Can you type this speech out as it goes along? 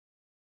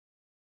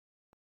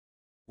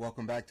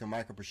Welcome back to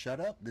Micro for Shut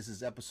Up. This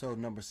is episode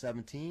number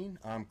 17.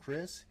 I'm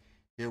Chris,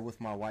 here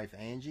with my wife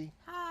Angie.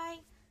 Hi.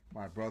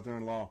 My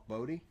brother-in-law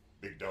Bodie.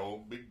 Big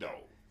dog, big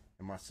dog.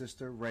 And my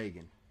sister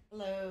Regan.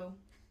 Hello.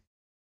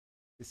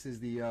 This is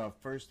the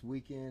first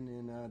weekend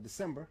in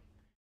December.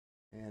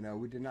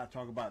 And we did not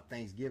talk about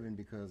Thanksgiving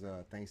because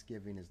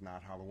Thanksgiving is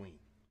not Halloween.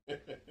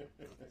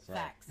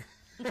 Facts.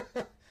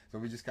 So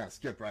we just kind of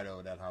skipped right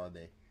over that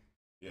holiday.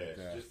 Yeah,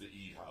 it's just the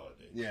Eid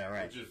holiday. Yeah,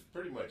 right. Which is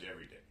pretty much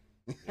every day.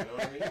 You know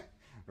what I mean?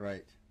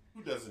 Right.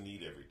 Who doesn't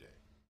eat every day?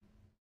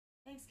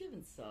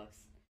 Thanksgiving sucks.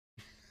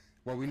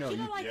 Well, we know You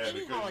don't like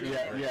any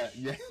holiday.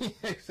 Yeah,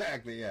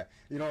 exactly, yeah.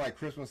 You don't like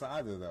Christmas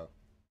either, though.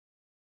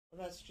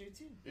 Well, that's true,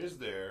 too. Is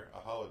there a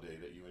holiday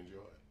that you enjoy?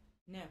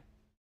 No.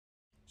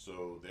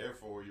 So,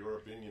 therefore, your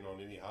opinion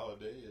on any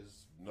holiday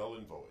is null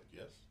and void,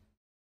 yes?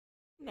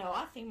 No,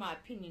 I think my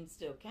opinion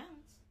still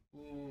counts.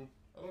 I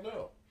don't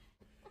know.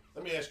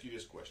 Let me ask you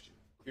this question.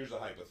 Here's a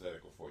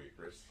hypothetical for you,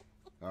 Chris.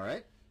 All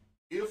right.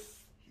 If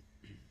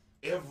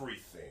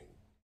everything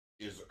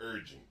is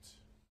urgent,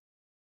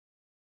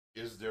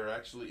 is there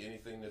actually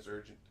anything that's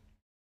urgent?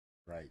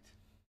 Right.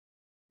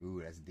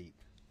 Ooh, that's deep.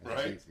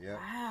 Right? Deep, yeah.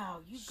 Wow,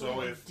 you So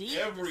going if deep.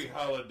 every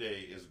holiday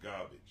is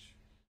garbage,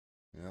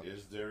 Yep.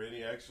 is there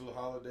any actual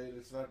holiday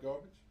that's not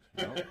garbage?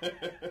 No.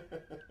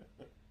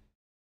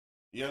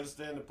 You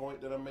understand the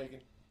point that I'm making?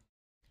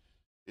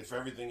 If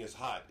everything is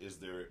hot,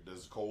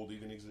 does cold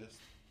even exist?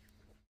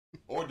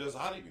 Or does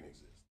hot even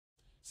exist?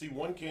 See,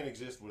 one can't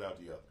exist without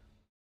the other.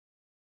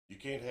 You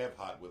can't have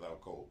hot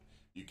without cold.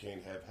 You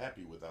can't have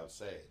happy without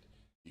sad.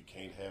 You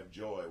can't have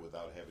joy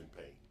without having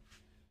pain.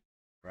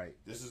 Right.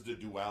 This is the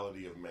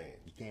duality of man.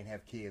 You can't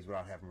have kids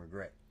without having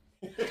regret.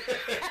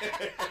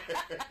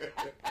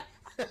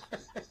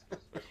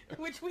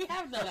 Which we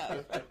have none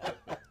of.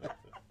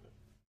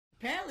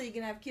 Apparently you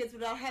can have kids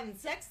without having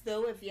sex,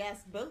 though, if you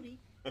ask Bodie.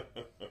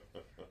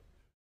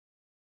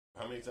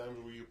 How many times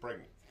were you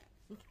pregnant?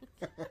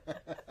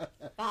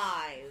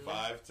 5.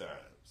 5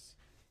 times.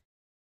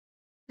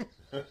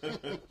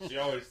 She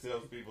always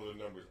tells people the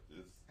number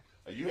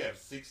is, you have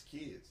 6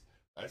 kids.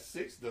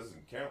 6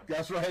 doesn't count.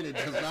 That's right. It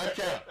does not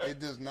count. It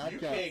does not You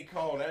count. can't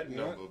call that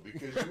number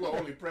because you were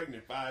only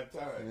pregnant 5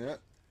 times.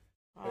 Yep.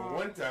 And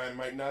one time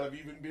might not have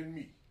even been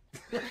me.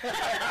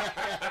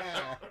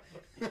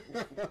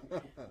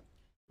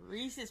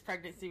 Reese's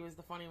pregnancy was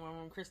the funny one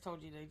when Chris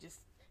told you to just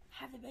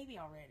have the baby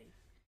already.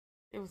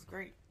 It was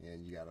great. Yeah,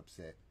 and you got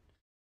upset.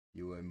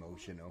 You were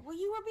emotional. Well,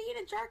 you were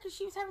being a jerk because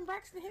she was having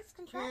Braxton Hicks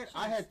Man, contractions.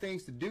 I had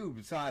things to do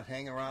besides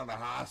hanging around the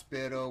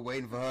hospital,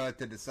 waiting for her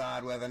to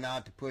decide whether or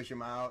not to push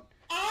him out.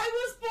 I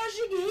was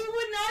pushing, he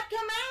would not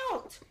come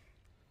out.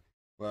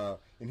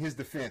 Well, in his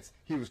defense,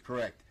 he was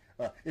correct.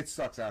 It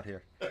sucks out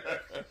here.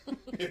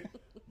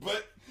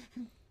 But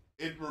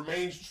it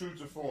remains true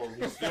to form.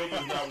 He still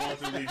does not want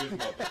to leave his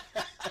mother.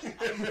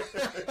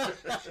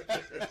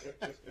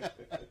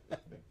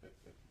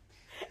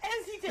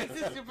 As he takes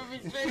his sip of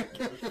his drink.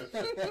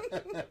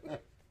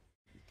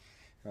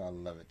 I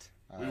love it.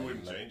 We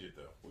wouldn't change it,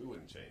 though. We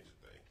wouldn't change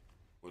a thing.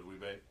 Would we,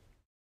 babe?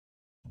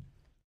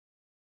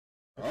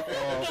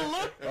 The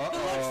look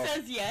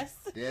says yes.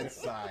 Dead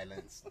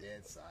silence.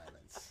 Dead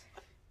silence.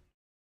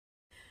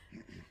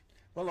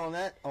 Well, on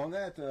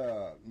that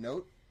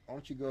note, why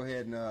don't you go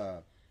ahead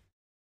and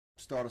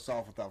start us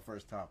off with our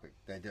first topic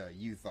that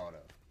you thought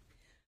of?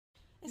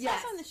 It's Yes.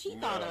 not something that she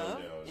thought of.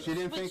 No. She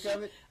didn't But think she-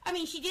 of it? I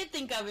mean, she did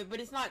think of it, but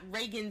it's not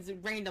Reagan's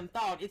random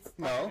thought. It's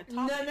No. like a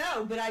topic.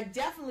 No, but I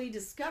definitely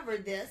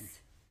discovered this.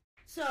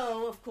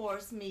 So, of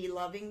course, me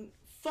loving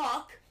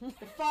fuck,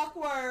 the fuck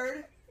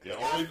word. Yeah,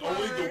 F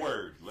only the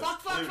word. Let's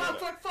Fuck. clear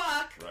that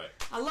up. Right.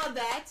 I love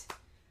that.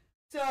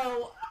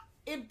 So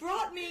it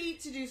brought me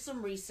to do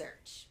some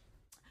research.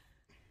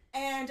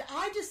 And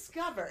I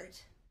discovered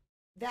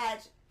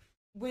that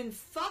when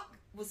fuck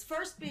was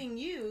first being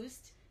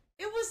used,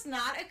 it was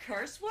not a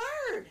curse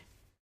word.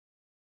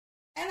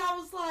 And I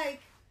was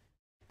like,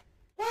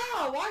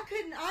 wow, why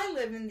couldn't I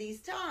live in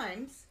these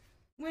times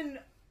when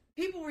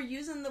people were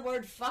using the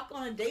word fuck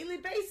on a daily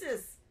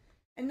basis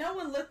and no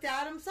one looked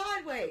at them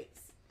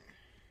sideways?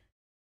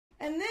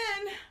 And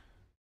then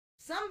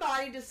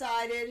somebody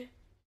decided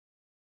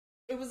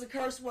it was a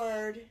curse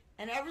word,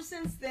 and ever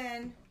since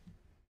then,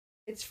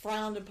 it's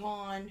frowned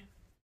upon,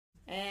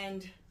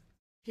 and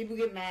people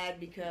get mad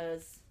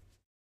because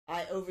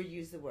I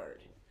overuse the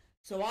word.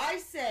 So I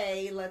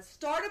say, let's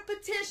start a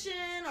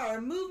petition or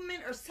a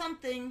movement or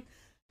something.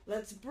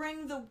 Let's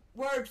bring the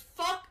word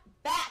fuck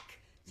back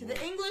to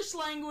the English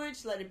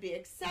language. Let it be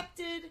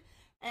accepted,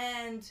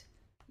 and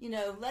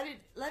let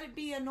it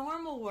be a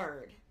normal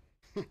word.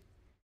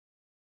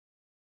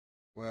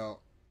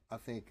 Well, I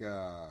think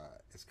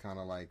it's kind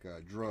of like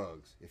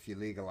drugs. If you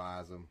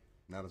legalize them,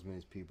 not as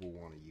many people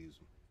want to use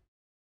them.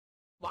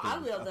 Well, I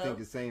will, I though. think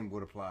the same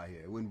would apply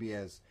here. It wouldn't be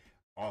as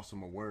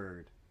awesome a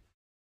word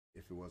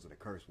if it wasn't a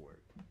curse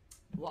word.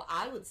 Well,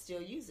 I would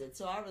still use it,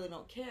 so I really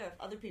don't care if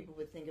other people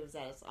would think of it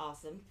as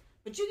awesome.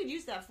 But you could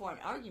use that for an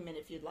argument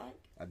if you'd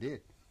like. I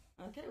did.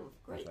 Okay, well,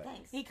 great, Okay.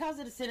 thanks. He calls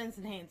it a sentence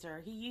enhancer.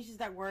 He uses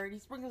that word. He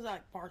sprinkles out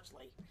like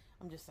parsley.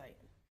 I'm just saying.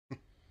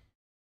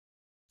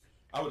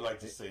 I would like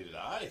to say that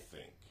I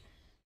think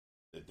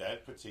that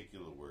that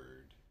particular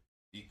word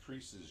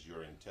decreases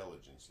your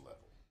intelligence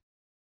level.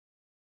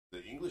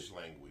 The English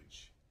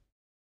language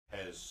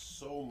has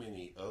so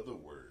many other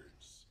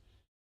words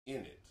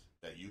in it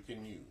that you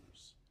can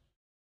use.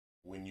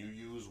 When you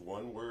use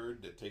one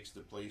word that takes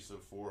the place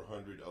of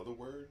 400 other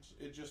words,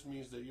 it just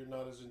means that you're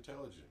not as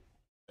intelligent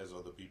as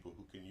other people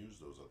who can use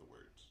those other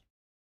words.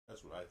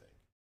 That's what I think.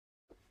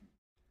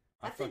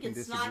 I think fucking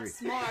it's disagree. not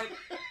smart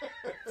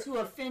to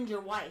offend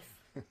your wife.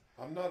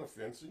 I'm not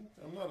offending.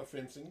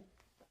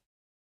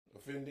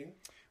 Offending.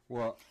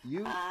 Well,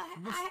 you. I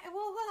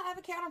have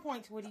a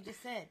counterpoint to what he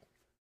just said.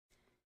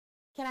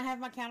 Can I have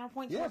my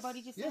counterpoint to Yes, what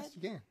he just yes, said?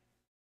 you can.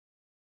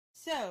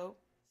 So,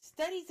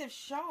 studies have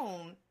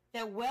shown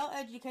that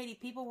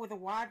well-educated people with a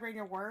wide range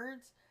of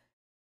words,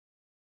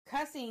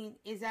 cussing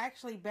is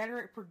actually better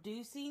at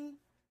producing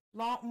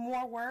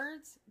more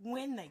words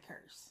when they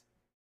curse.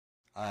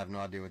 I have no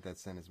idea what that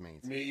sentence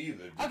means. Me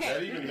either. Does Okay.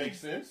 that even make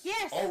sense?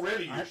 Yes.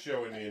 Already you're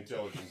showing the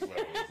intelligence level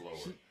is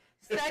lower.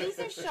 Studies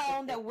have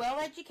shown that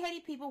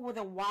well-educated people with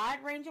a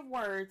wide range of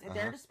words at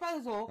their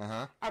disposal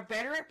are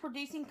better at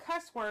producing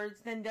cuss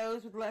words than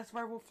those with less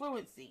verbal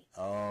fluency.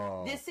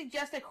 Oh. This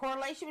suggests a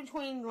correlation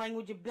between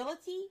language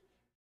ability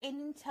and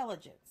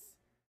intelligence.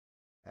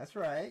 That's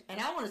right.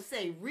 And I want to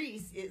say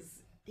Reese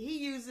he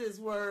uses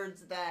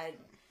words that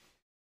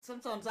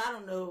sometimes I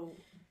don't know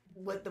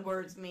what the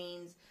words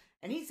means,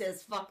 and he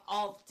says fuck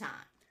all the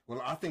time.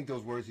 Well, I think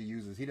those words he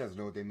uses, he doesn't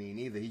know what they mean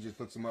either. He just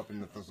looks them up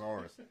in the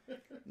thesaurus.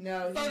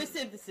 No,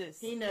 Photosynthesis.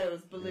 he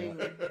knows, believe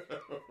me.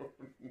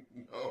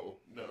 No.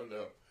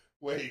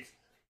 Wait.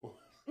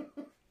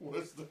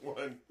 What's the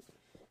one?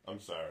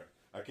 I'm sorry.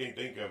 I can't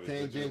think of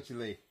it.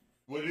 Tangentially.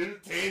 What is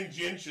it?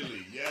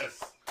 Tangentially,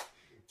 yes.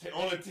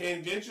 On a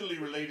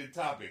tangentially related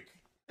topic,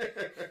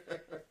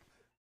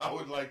 I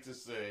would like to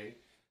say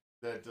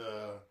that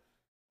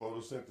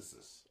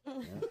photosynthesis.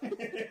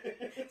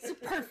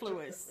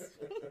 Superfluous.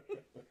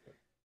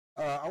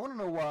 I want to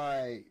know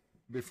why,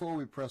 before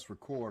we press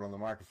record on the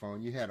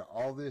microphone, you had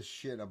all this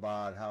shit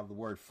about how the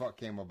word fuck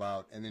came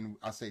about, and then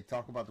I say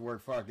talk about the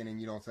word fuck, and then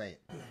you don't say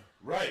it.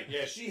 Right,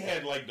 yeah, she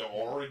had like the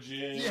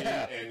origin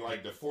Yeah. and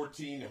like the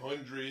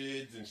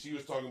 1400s, and she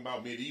was talking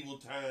about medieval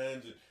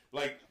times, and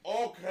like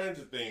all kinds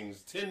of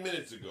things 10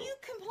 minutes ago. You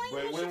complain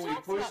But when when she we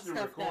talks push about the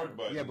stuff, record though.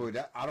 button, Yeah,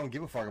 but I don't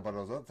give a fuck about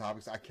those other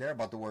topics. I care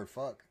about the word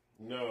fuck.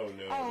 no,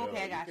 Oh,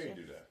 okay, I got you can't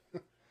you. do that.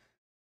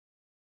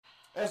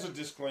 As a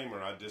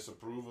disclaimer, I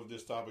disapprove of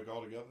this topic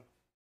altogether.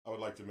 I would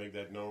like to make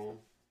that known.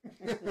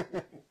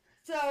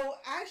 So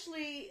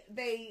actually,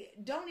 they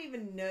don't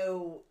even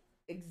know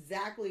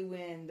exactly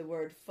when the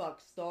word fuck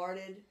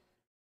started.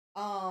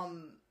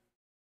 Some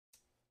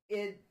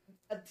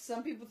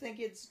people think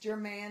it's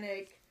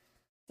Germanic.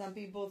 Some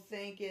people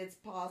think it's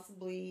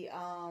possibly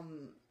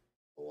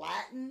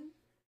Latin,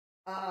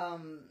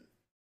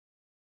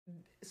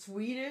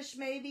 Swedish,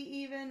 maybe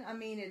even. I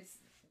mean, it's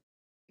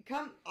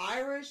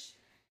Irish.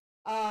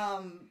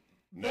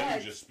 Now But you're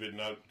just spitting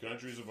out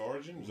countries of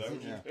origin? Is that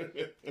what you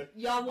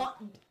y'all want?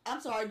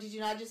 I'm sorry. Did you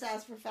not just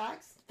ask for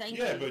facts? Thank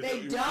Yeah, you. but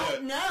They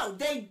don't know.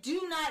 They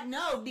do not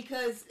know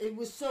because it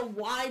was so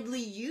widely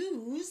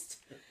used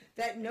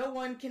that no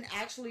one can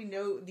actually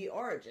know the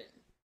origin.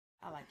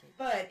 I like it.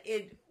 But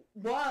it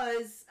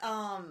was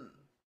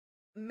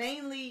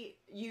mainly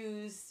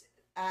used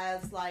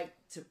as like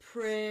to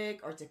prick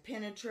or to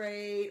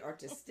penetrate or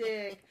to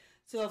stick.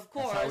 So of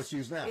That's how course it's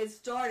used now. it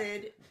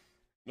started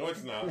No,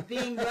 it's not.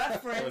 being No,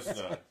 referenced it's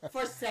not.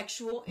 for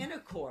sexual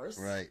intercourse.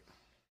 Right.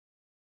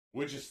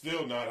 Which is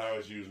still not how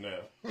it's used now.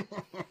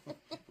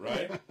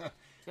 Right?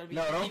 It's gonna be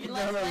No, even no,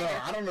 less no.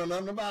 later. I don't know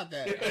nothing about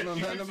that. I don't know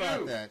You nothing about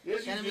do. that. Yes,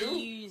 It's gonna you be do.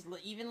 used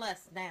even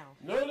less now.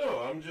 No,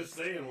 I'm just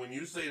saying, when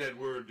you say that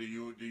word, do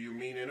you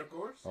mean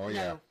intercourse? Oh,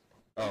 yeah. No.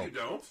 No, Oh, you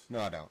don't. no,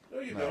 I don't. No,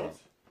 you No, I don't.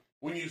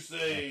 When you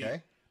say,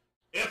 Okay.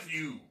 F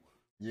you,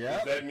 Yeah.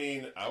 does that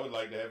mean I would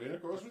like to have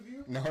intercourse with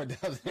you? No,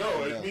 it doesn't.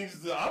 No, it doesn't. means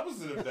the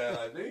opposite of that,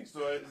 I think.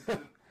 So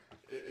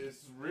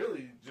it's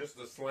really just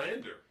a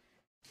slander.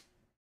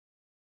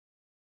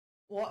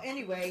 Well,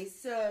 anyway,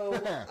 so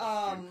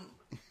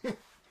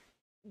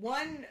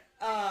one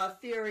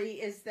theory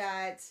is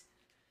that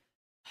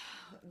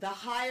the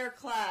higher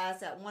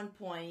class at one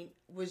point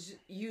was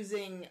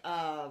using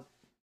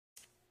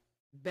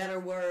better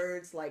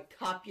words like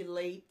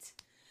copulate,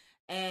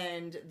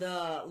 and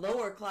the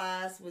lower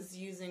class was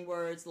using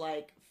words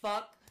like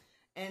fuck,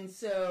 and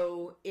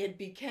so it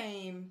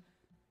became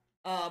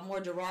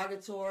more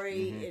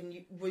derogatory, and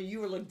you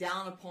were looked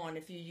down upon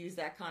if you use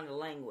that kind of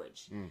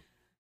language.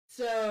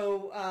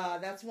 So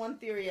that's one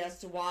theory as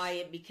to why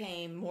it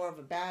became more of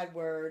a bad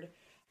word.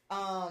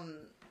 Kind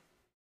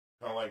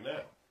of like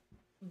now.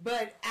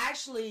 But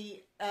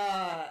actually,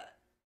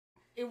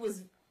 it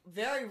was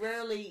very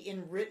rarely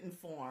in written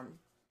form.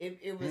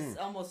 It was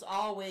almost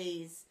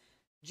always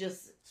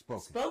just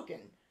spoken.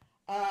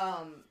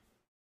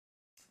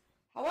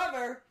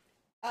 However,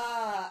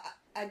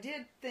 I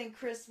did think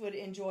Chris would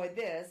enjoy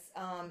this.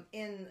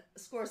 In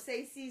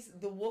Scorsese's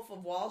The Wolf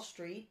of Wall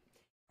Street,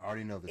 I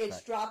already know this. it's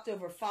fact. dropped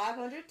over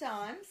 500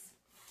 times.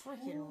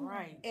 Freaking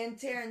right. In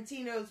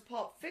Tarantino's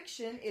Pulp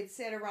Fiction, it's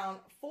said around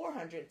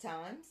 400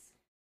 times.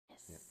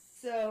 Yes.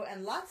 So,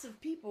 and lots of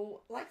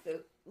people like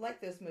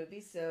those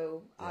movies,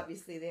 so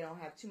obviously they don't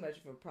have too much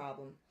of a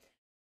problem.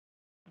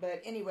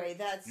 But anyway,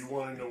 that's... You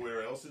want to know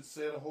where else it's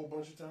said a whole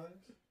bunch of times?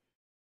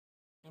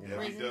 In Yeah,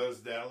 he prison. does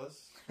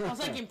Dallas. I was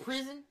like in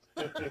prison.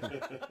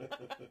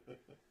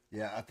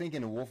 Yeah, I think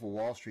in The Wolf of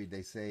Wall Street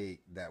they say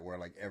that where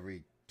like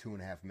every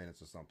 2.5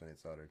 minutes or something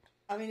it's uttered.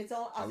 I mean, it's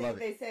all. I love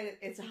think they said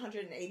it's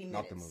 180 minutes.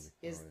 Not the movie.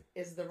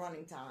 Is the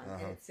running time,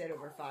 and it's said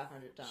over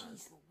 500 times.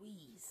 Jeez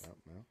Louise. Oh,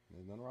 well,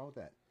 there's nothing wrong with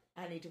that.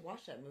 I need to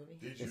watch that movie.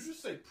 Did you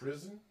just say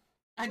prison?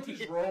 I What is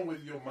did. wrong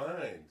with your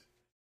mind?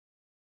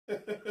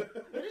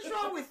 What is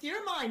wrong with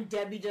your mind,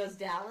 Debbie Does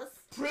Dallas?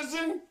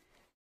 Prison?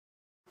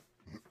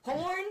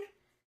 Porn?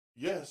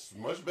 Yes,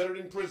 much better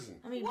than prison.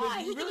 I mean, Why?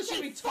 we He really can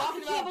should be say, fuck,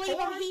 talking I can't about believe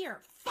porn? I'm here.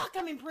 Fuck,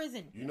 I'm in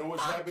prison. You know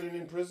what's happening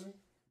in prison?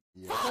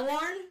 Yeah.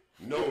 Porn?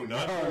 No,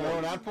 not porn.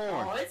 No, not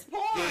porn. Oh, it's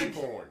porn. Gay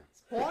porn.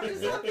 Porn to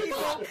some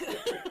people.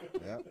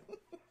 Yep.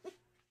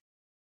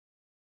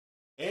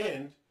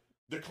 And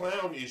the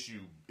clown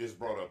issue is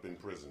brought up in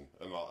prison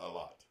a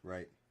lot.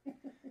 Right.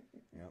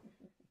 Yep.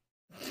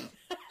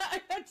 I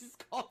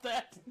just called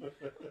that.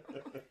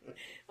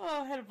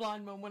 Oh, I had a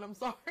blind moment. I'm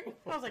sorry.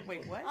 I was like,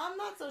 wait, what? I'm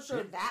not so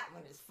sure that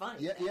one is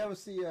funny. Yeah. You ever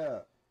see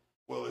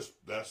Well,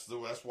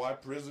 that's why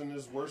prison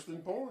is worse than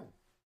porn.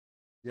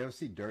 You ever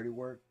see Dirty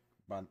Work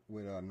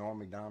with Norm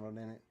Macdonald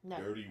in it? No.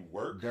 Dirty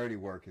work. Dirty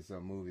Work is a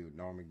movie with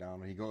Norm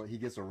Macdonald. He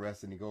gets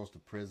arrested and he goes to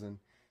prison,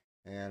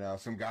 and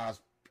some guys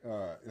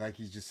like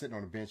he's just sitting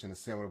on a bench in a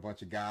cell with a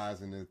bunch of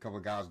guys, and a couple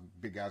of guys,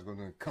 big guys, go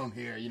and come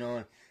here, you know.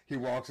 And he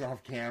walks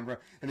off camera,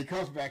 and he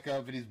comes back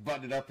up and he's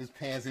buttoned up his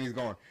pants and he's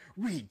going,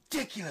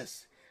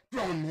 "Ridiculous,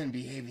 grown men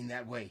behaving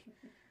that way."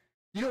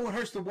 You know what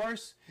hurts the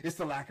worst? It's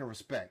the lack of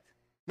respect.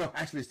 No,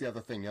 actually, it's the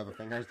other thing. The other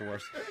thing hurts the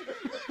worst.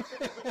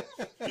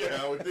 Yeah,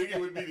 I would think it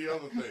would be the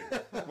other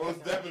thing.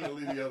 Most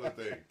definitely the other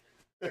thing.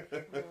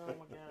 Oh,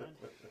 my God.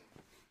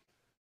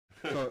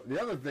 So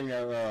the other thing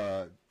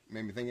that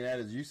made me think of that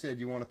is you said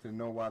you wanted to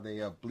know why they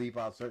bleep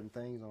out certain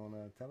things on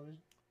television.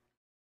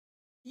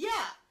 Yeah.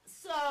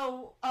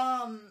 So,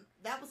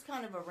 that was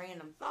kind of a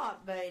random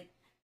thought, but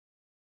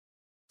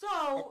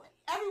so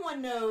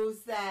everyone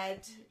knows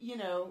that, you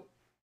know,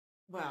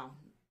 well,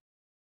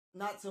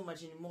 not so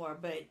much anymore,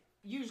 but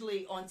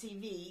usually on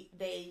TV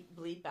they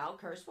bleep out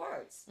curse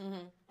words.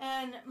 Mm-hmm.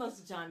 And most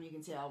of the time you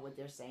can tell what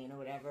they're saying or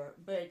whatever.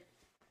 But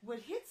what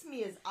hits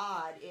me as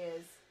odd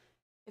is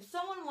if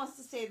someone wants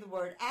to say the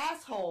word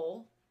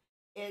asshole,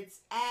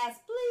 it's ass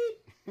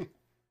bleep,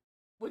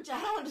 which I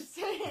don't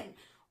understand.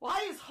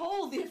 Why is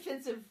hole the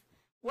offensive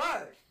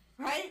word,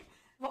 right?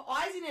 Well,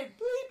 why isn't it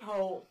bleep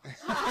hole?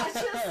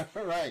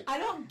 Right. I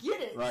don't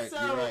get it. Right,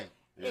 So you're right.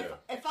 Yeah.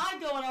 if I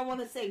go and I want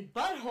to say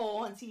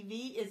butthole on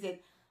TV, is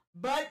it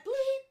butt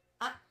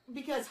bleep?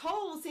 Because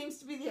hole seems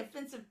to be the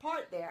offensive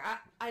part there.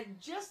 I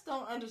just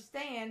don't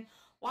understand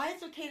why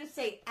it's okay to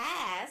say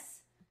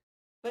ass,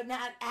 but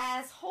not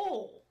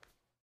asshole.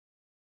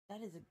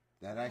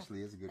 That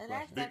actually is a good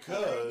That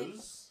question.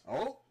 Because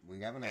Oh,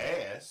 we have an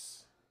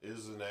ass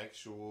is an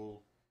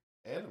actual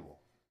animal.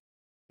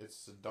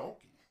 It's a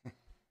donkey.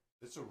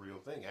 It's a real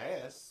thing.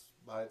 Ass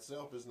by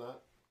itself is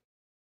not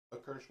a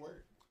curse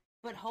word.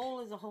 But hole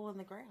is a hole in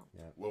the ground.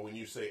 Well, when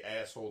you say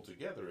asshole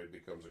together, it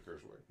becomes a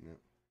curse word.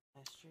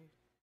 That's true.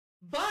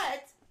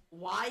 But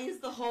why is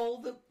the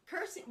hole the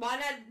cursing? Why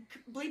not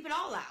bleep it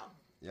all out?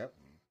 Yep.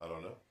 I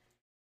don't know.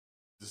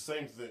 The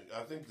same thing.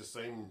 I think the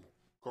same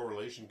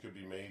correlation could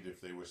be made if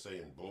they were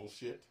saying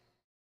bullshit,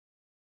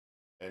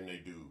 and they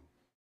do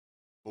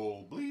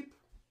bull bleep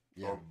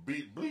or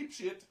beep bleep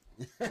shit,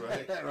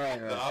 right? Right.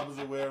 The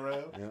opposite way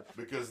around. Yeah.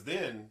 Because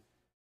then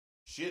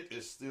shit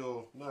is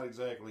still not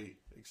exactly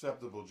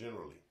acceptable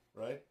generally,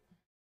 right?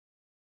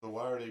 So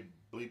why are they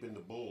bleeping the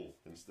bull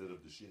instead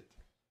of the shit?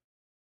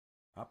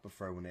 I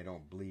prefer when they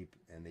don't bleep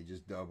and they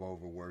just dub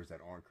over words that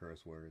aren't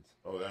curse words.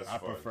 Oh, that's I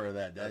fun. prefer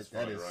that. That's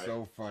That fun, is right?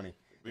 so funny.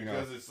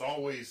 Because it's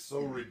always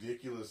so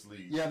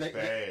ridiculously they-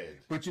 bad.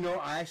 But you know,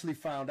 I actually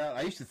found out.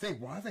 I used to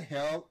think, why the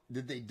hell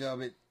did they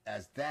dub it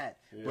as that?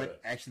 Yeah.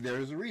 But actually, there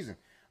is a reason.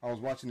 I was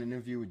watching an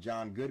interview with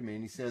John Goodman,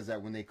 and he says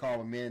that when they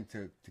call him in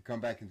to come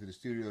back into the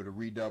studio to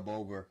redub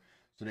over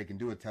so they can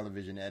do a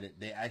television edit,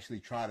 they actually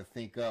try to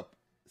think up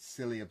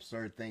silly,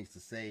 absurd things to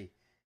say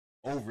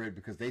over it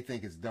because they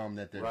think it's dumb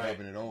that they're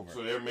dubbing it over.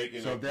 So they're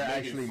making So they're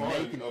actually fun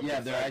making- of yeah,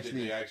 the they're fact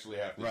actually- that they actually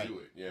have to right, do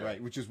it. Yeah.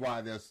 right. Which is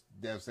why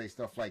they'll say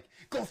stuff like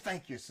 "Go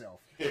thank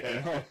yourself." Yeah.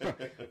 You know?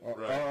 Or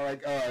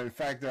Right. like, in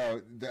fact,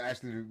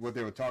 actually, what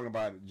they were talking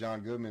about, John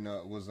Goodman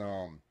was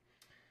oh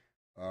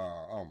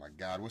my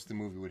God, what's the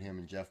movie with him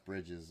and Jeff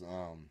Bridges?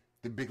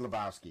 The Big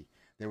Lebowski.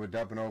 They were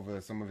dubbing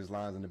over some of his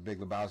lines in The Big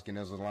Lebowski, and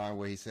there's a line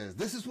where he says,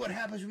 "This is what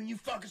happens when you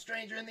fuck a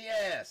stranger in the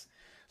ass."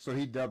 So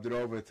he dubbed it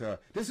over to,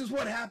 "This is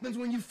what happens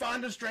when you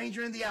find a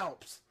stranger in the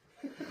Alps."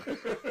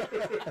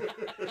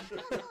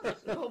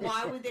 But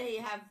why would they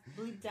have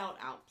bleeped out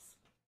Alps?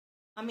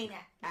 I mean,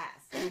 ass.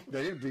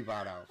 They didn't bleep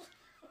out Alps.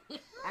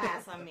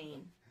 Ass, I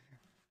mean.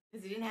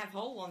 Because it didn't have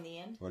hole on the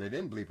end. Well, they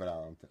didn't bleep it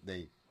out.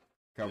 They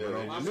covered Yeah, over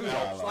they the just news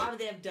Alps. highlight. Why would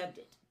they have dubbed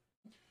it?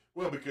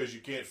 Well, because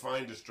you can't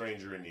find a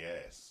stranger in the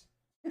ass.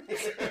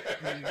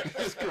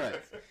 That's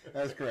correct.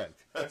 That's correct.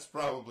 That's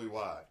probably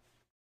why.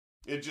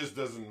 It just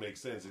doesn't make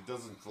sense. It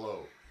doesn't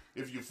flow.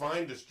 If you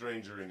find a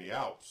stranger in the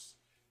Alps,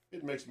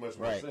 it makes much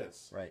more Right.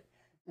 sense. Right.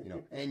 You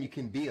know, and you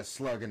can be a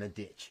slug in a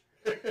ditch.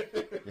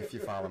 If you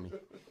follow me.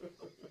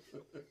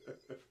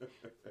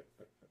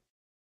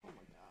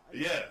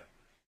 Yeah,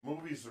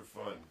 movies are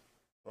fun,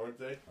 aren't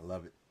they? I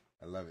love it.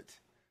 I love it.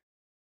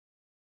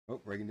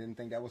 Oh, Reagan didn't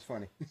think that was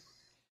funny.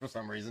 For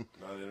some reason.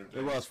 Not It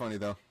entertaining. was funny,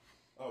 though.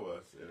 Oh, well,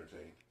 it's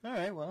entertaining. All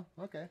right, well,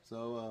 okay.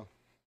 So,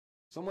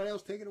 someone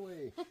else take it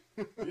away.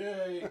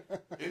 Yay!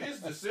 It is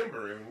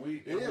December, and we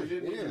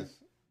didn't even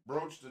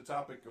broach the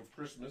topic of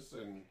Christmas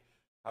and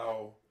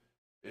how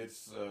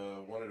it's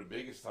one of the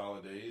biggest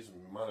holidays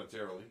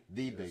monetarily.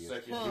 The biggest.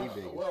 Second, The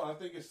biggest. well, I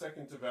think it's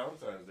second to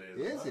Valentine's Day.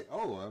 Is it?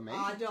 Oh, amazing.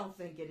 I don't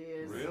think it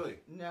is. Really?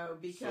 No, So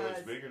because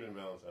it's bigger than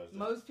Valentine's Day.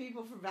 most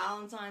people for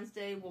Valentine's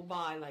Day will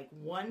buy like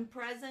one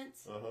present,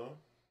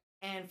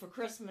 and for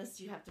Christmas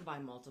you have to buy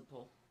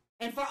multiple.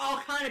 And for all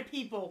kind of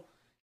people,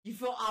 you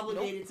feel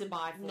obligated to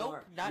buy for. Nope,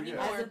 not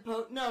Yeah.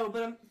 anymore. No,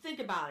 but think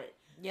about it.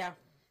 Yeah.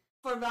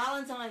 For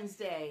Valentine's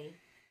Day,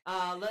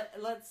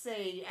 let's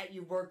say at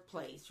your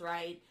workplace,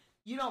 right?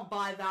 You don't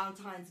buy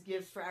Valentine's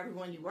gifts for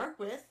everyone you work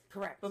with.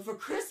 Correct. But for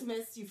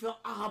Christmas, you feel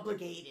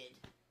obligated.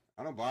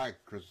 I don't buy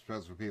Christmas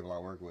presents for people I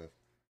work with.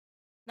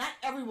 Not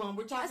everyone.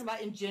 We're talking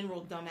about in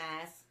general,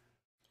 dumbass.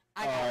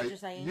 I got what you're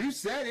saying. You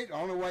said it. I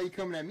don't know why you're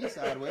coming at me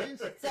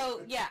sideways.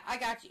 So yeah, I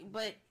got you.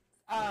 But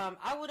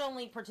I would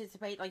only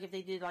participate like if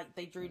they did like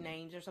they drew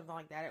names or something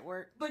like that at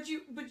work. But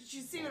you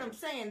see what I'm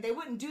saying? They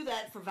wouldn't do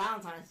that for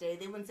Valentine's Day.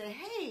 They wouldn't say,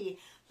 "Hey,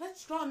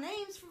 let's draw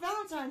names for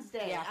Valentine's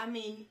Day." Yeah. I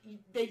mean,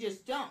 they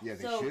just don't. Yeah,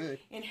 they so should. I was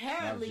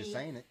inherently, just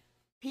saying it.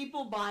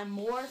 people buy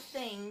more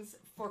things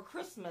for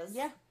Christmas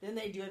Yeah. than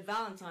they do at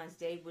Valentine's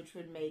Day, which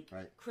would make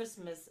Right.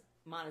 Christmas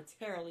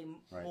monetarily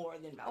Right. more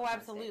than Valentine's Oh, Day.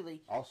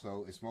 absolutely.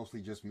 Also, it's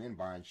mostly just men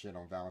buying shit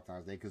on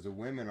Valentine's Day because the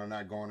women are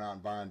not going out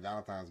and buying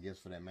Valentine's gifts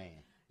for their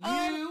man.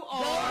 You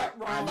are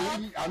go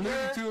wrong. I knew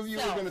the two of you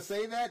were yourself. going to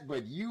say that,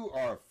 but you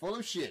are full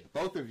of shit,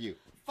 both of you.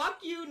 Fuck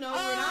you. No,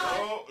 we're not.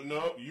 Oh,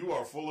 no, you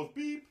are full of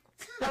beep.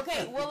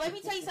 Okay, well let me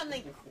tell you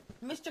something.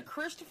 Mr.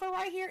 Christopher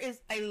right here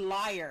is a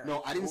liar.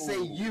 No, I didn't say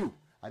Ooh. you.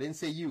 I didn't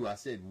say you. I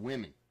said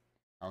women.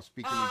 I was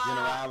speaking in Uh,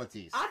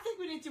 generalities. I think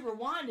we need to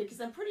rewind it because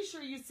I'm pretty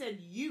sure you said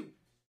you.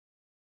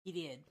 He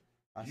did.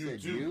 I You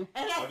said too. you.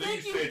 And I, I think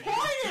think you you said you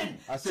pointed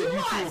I said to you two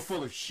us. were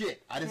full of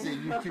shit. I didn't say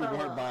you two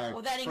weren't buying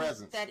Well, that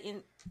presents.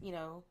 you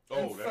know Oh,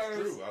 that's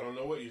Infers. true. I don't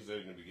know what you said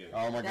in the beginning.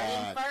 Oh my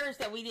that God. infers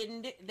that we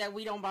didn't that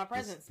we don't buy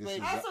presents. this but is-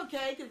 That's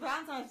okay because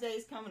Valentine's Day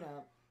is coming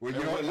up. Well, you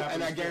And know, what and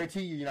happens I then?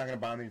 guarantee you, you're not going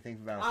to buy him anything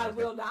for I Valentine's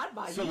Day. will not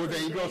buy So you well,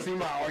 there you go. anything. See,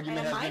 my argument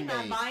And I has might been not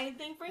made. buy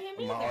anything for him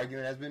either. My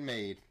argument has been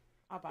made.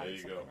 I'll buy There you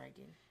you something, go.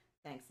 Reagan.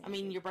 Thanks. I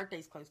mean, Nancy. your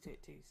birthday's close to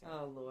it too. So.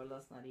 Oh Lord,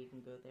 let's not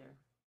even go there.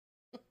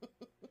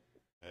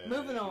 Happy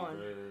Moving on.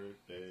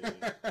 birthday.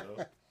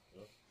 No?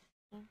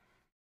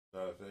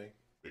 Not a thing.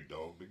 Big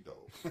dog, big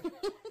dog.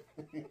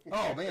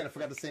 Oh man, I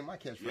forgot to say my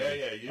catchphrase.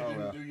 Yeah, you Oh, didn't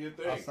well. do your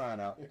I'll thing. sign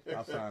out.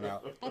 I'll sign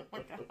out. Oh my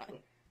god.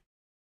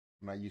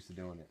 I'm not used to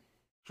doing it.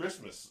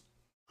 Christmas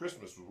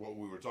was what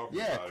we were talking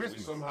Yeah, about. Christmas.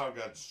 We somehow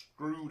got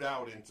screwed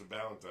out into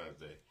Valentine's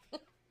Day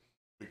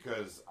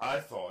because I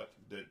thought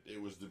that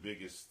it was the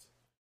biggest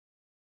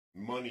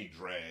money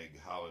drag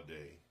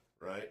holiday,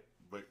 right?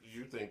 But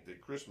you think that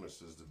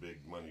Christmas is the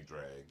big money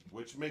drag,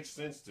 which makes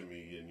sense to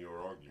me in your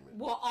argument.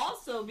 Well,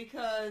 also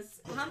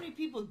because how many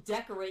people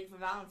decorate for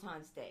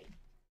Valentine's Day?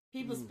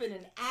 People spend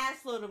an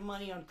assload of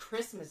money on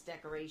Christmas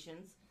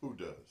decorations. Who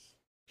does?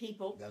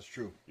 People. That's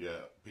true. Yeah,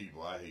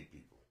 people. I hate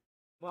people.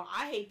 Well,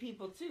 I hate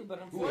people too, but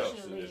Who else in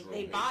unfortunately, this room they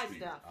hates buy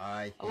people? stuff.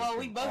 I hate Well,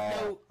 we them both all.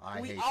 know.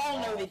 I We hate all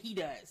them know all. that he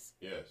does.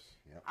 Yes.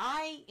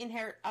 I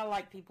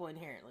like people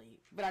inherently,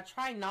 but I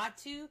try not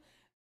to.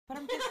 But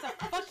I'm just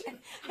a fucking.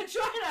 I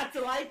try not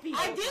to like people.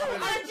 I do.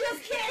 I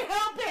just can't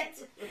help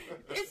it.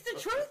 It's the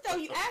truth, though.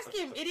 You ask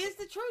him. It is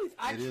the truth.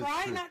 I It is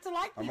try true. not to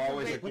like people. I'm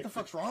always but like, what the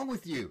fuck's wrong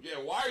with you? Yeah,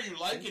 why are you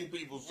liking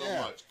people so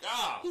Yeah. much?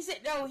 God. He said,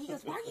 no, he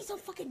goes, why are you so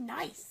fucking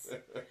nice?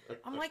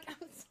 I'm like,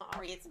 I'm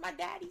sorry. It's my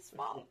daddy's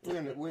fault.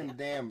 We're in the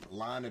damn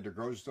line at the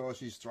grocery store.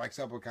 She strikes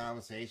up a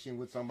conversation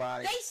with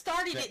somebody. They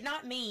started it,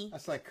 not me.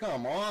 That's like,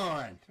 come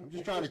on. I'm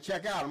just trying to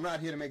check out. I'm not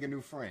here to make a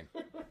new friend.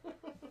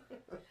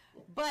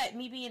 But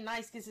me being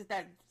nice gives us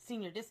that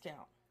senior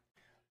discount.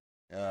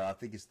 I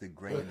think it's the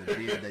gray in the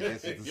beard that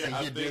gets the Yeah,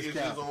 I senior think it's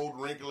discount. his old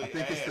wrinkly I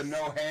think it's the ass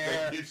no hair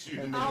that gets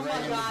you and the the Oh gray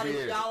my in God, the if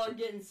beard. y'all are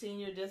getting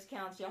senior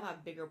discounts, y'all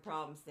have bigger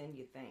problems than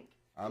you think.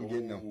 I'm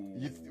getting them.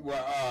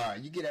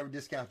 You get every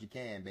discount you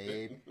can,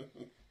 babe.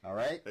 All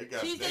right.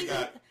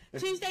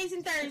 Tuesdays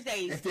and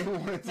Thursdays. If they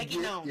wanted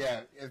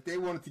to if they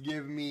wanted to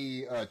give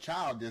me a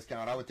child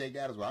discount, I would take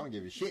that as well. I don't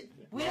give a shit.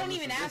 We don't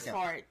even ask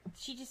for it.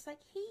 She just like,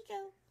 here you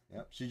go.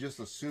 Yep. She just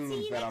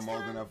assumes that I'm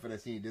old enough for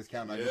that senior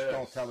discount. And I just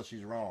don't tell her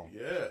she's wrong.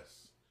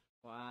 Yes.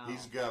 Wow.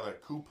 He's got a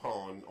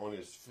coupon on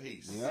his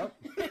face. Yep.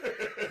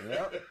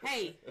 Yep.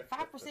 Hey,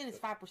 5% is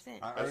 5%.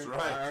 That's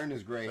right. I earned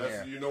this gray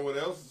hair. You know what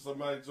else?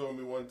 Somebody told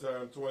me one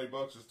time,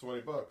 $20 is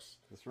 $20.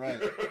 That's right.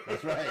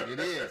 That's right. It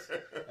is.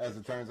 As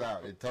it turns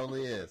out, it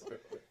totally is.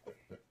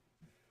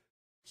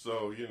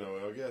 So,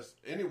 I guess,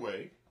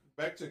 anyway,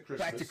 back to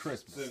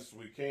Christmas. Since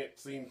we can't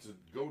seem to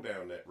go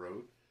down that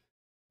road,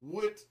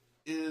 what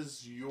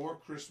is your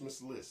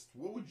Christmas list?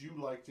 What would you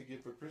like to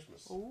get for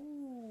Christmas?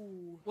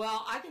 Ooh.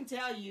 Well, I can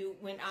tell you,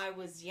 when I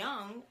was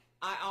young,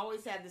 I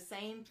always had the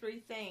same 3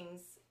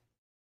 things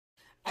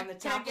on the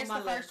top of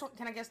my list.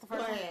 Can I guess the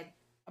first Go one? ahead.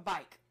 A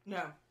bike.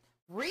 No.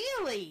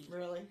 Really?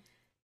 Really?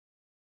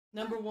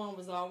 Number 1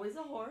 was always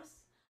a horse.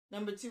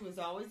 Number 2 was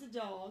always a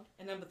dog.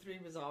 And number 3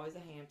 was always a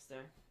hamster.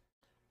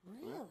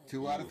 Really?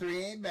 2 out of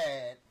 3 ain't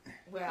bad.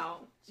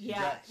 Well, She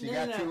got 2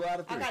 out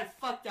of 3. I got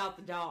fucked out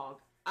the dog.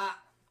 I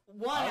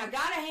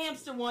got a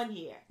hamster one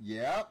year.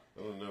 Yep.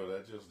 Oh, no,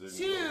 that just didn't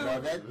 2.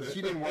 work.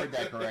 She didn't word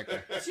that correctly.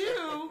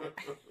 2,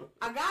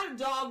 I got a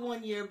dog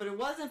one year, but it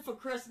wasn't for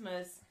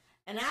Christmas.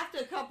 And after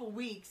a couple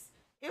weeks,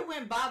 it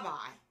went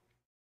bye-bye.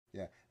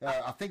 Yeah.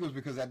 I think it was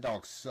because that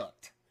dog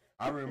sucked.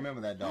 I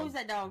remember that dog. Who was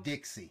that dog?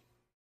 Dixie.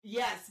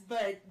 Yes,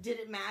 but did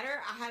it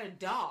matter? I had a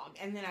dog,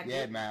 and then I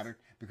Yeah, it mattered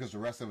because the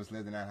rest of us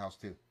lived in that house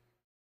too.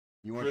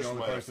 You weren't Chris the only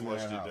might have person in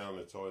flushed that it house. down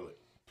the toilet.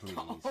 Please.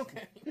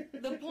 Okay.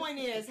 The point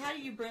is, how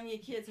do you bring your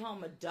kids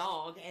home a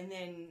dog and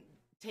then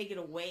take it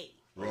away?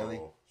 Really?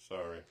 Oh,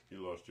 sorry.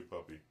 You lost your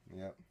puppy.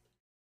 Yep.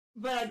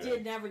 But I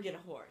did never get a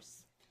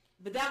horse.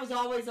 But that was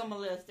always on my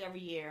list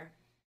every year.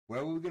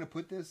 Where were we going to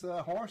put this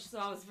horse? So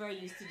I was very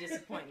used to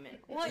disappointment.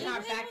 Well, In our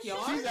even backyard.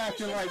 She's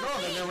acting like,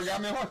 oh, they never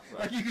got me a horse.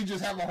 Like you could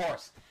just have a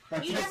horse.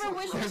 Like, You never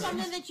wish for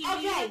something that you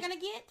knew you were going to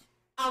get?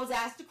 I was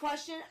asked a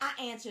question. I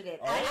answered it.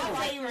 Oh. I didn't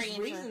I say it like was your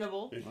answer.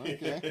 reasonable.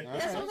 Okay. all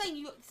That's right. what I'm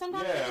saying.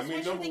 Sometimes Yeah, you I just mean,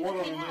 wish number things one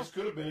that on the came list out.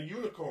 could have been a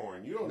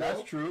unicorn. You don't That's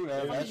know. true.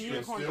 That's It true.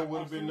 Unicorns still are would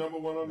have been awesome. number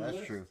one on the That's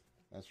list. true.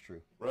 That's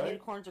true. Right?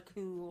 Unicorns are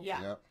cool.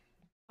 Yeah. Yep.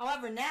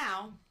 However,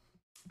 now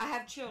I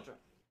have children.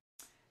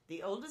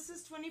 The oldest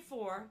is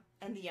 24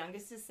 and the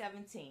youngest is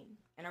 17.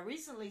 And I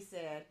recently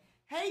said,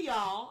 hey,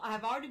 y'all, I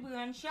have already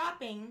begun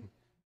shopping.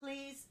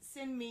 Please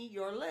send me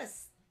your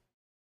list.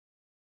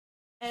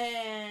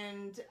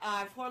 And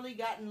I've hardly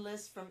gotten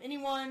lists from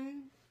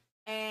anyone.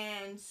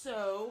 And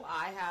so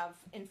I have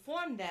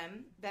informed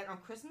them that on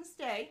Christmas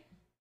Day,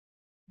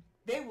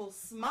 they will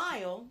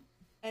smile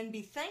and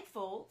be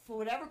thankful for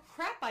whatever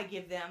crap I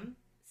give them,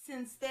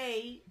 since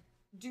they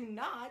do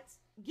not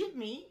give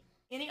me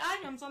any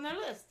items on their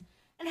list.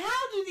 And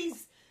how do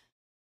these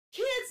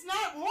kids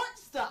not want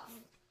stuff?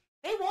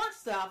 They want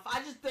stuff.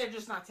 They're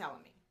just not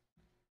telling me.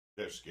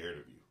 They're scared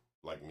of you,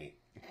 like me.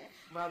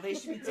 Well, they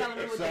should be telling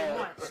me what they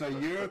want. So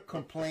you're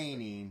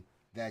complaining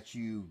that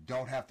you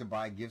don't have to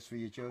buy gifts for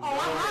your children? Oh,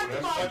 I have to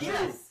That's buy not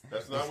true. gifts.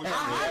 That's not what I she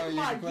have said.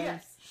 to buy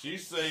gifts.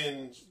 She's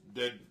saying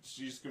that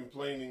she's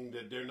complaining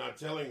that they're not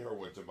telling her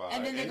what to buy.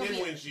 And then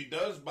when she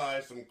does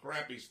buy some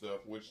crappy stuff,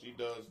 which she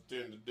does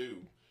tend to do,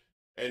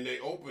 and they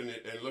open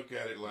it and look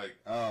at it like,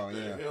 Oh, the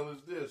yeah. hell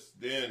is this?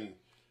 Then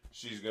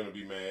she's going to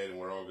be mad, and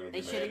we're all going to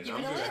be They should've mad. And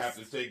given I'm a going to have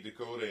list. to take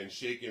Dakota and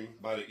shake him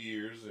by the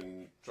ears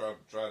and try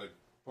to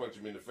punch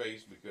him in the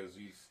face because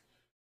he's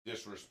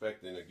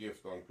disrespecting a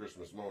gift on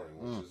Christmas morning,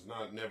 which is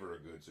never a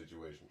good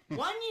situation.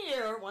 One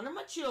year, one of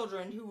my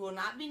children, who will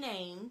not be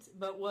named,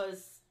 but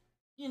was,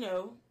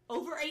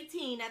 over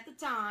 18 at the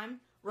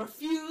time,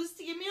 refused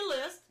to give me a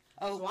list.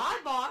 Oh. So I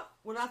bought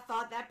what I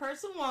thought that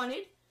person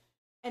wanted,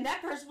 and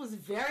that person was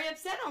very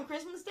upset on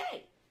Christmas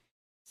Day.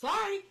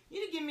 Sorry, you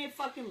didn't give me a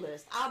fucking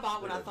list. I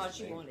bought what I thought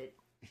she wanted.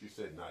 She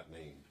said not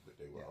named, but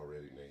they were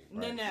already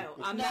named. No,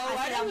 I'm No, not. I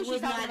I said know I who she's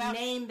would talking not about.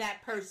 name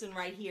that person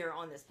right here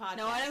on this podcast.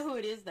 No, I know who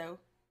it is, though.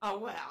 Oh,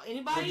 well, But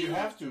anybody? you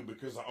have to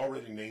because I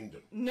already named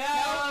them. No, No, it's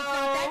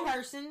not that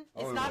person.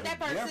 It's Oh, not that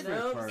yeah, person.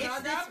 different person. It's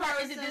Not this that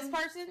person. Is it this person.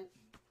 person?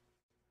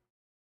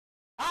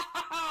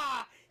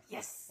 Ah,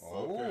 yes.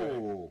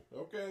 Oh.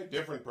 Okay,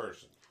 different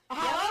person.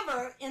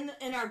 However, in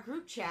our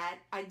group chat,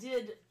 I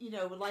did,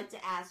 would like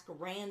to ask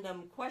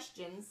random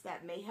questions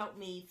that may help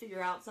me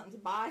figure out something to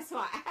buy. So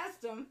I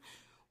asked them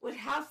what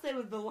house they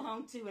would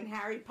belong to in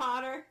Harry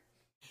Potter,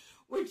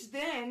 which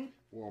then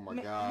Oh, my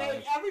made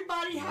God.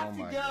 everybody have to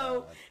my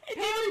go. God.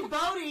 Harry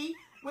Bodie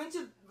went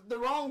to the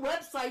wrong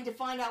website to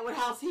find out what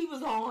house he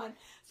was on.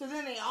 So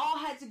then they all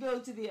had to go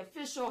to the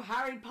official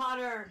Harry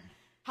Potter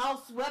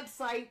house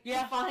website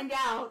to find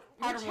out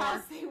which Pottermore.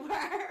 house they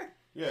were.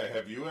 Yeah,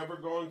 have you ever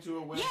gone to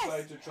a website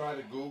Yes. to try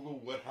to Google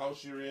what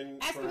house you're in?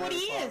 Ask for him what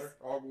Harry he is. Potter,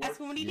 Hogwarts? Ask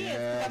him what he did.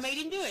 Yes. I made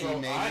him do it. So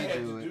made I me had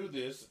do to it. do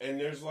this, and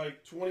there's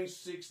like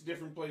 26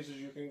 different places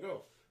you can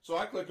go. So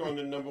I click on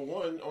the number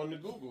 1 on the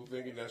Google,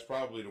 thinking that's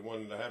probably the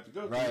one that I have to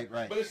go to. Right.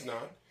 But it's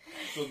not.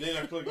 So then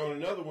I click on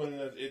another one,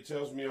 and it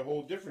tells me a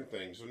whole different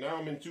thing. So now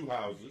I'm in 2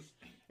 houses,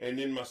 and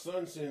then my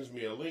son sends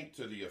me a link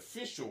to the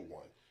official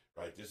one.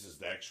 Right, this is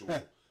the actual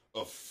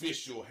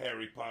official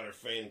Harry Potter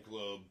fan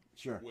club.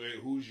 Sure.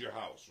 Who's your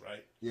house,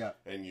 right? Yeah.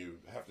 And you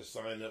have to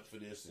sign up for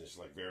this, and it's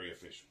like very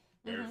official,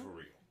 very for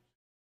real.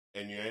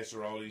 And you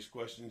answer all these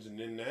questions, and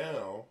then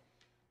now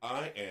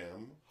I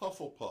am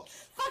Hufflepuff.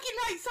 Fucking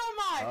right, so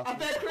am I. I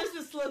bet Chris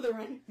is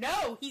Slytherin.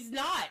 No, he's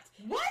not.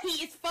 What?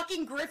 He is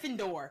fucking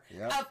Gryffindor.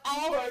 Yep. Of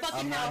all fucking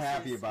I'm not houses.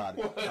 happy about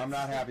it. I'm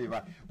not happy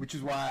about it. Which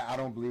is why I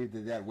don't believe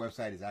that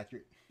website is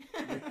accurate.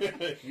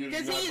 Because he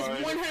is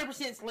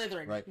 100%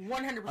 Slytherin. Right.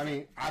 100%. I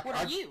mean, what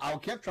are you? I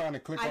kept trying to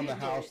click I on the didn't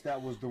do house it.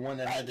 that was the one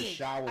that had the Thank you.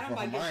 shower I for don't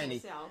buy gifts Hermione,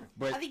 myself.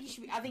 but I think you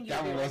should. I think you. that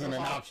should one do it. wasn't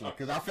an option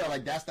because I felt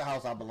like that's the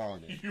house I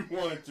belonged in. You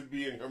wanted to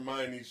be in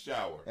Hermione's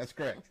shower. That's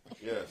correct.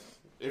 Yes.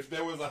 If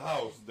there was a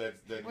house that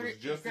What was are-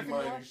 just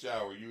Gryffindor? Hermione's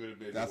shower, you would have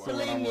been That's the the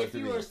one. one I Believe me, wanted if to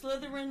you be. were a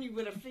Slytherin, you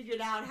would have figured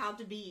out how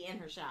to be in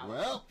her shower.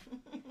 Well,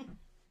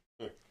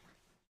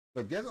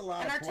 look, there's a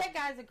lot And of our pl- tech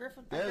guy's a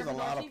Gryffindor. there's a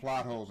lot too. of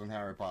plot holes in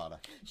Harry Potter.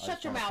 I Shut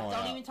just your wanna mouth. point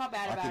Don't out. even talk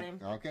bad about him.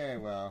 Okay,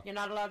 well, You're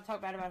not allowed to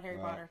talk bad about Harry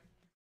Well, Potter.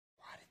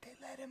 why did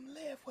they let him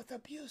live with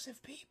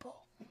abusive people?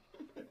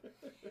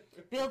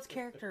 Builds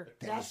character.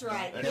 That's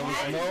right. There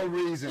was no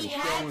reason. He There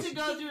had was- to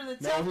go through the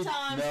No, tough he-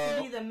 times no.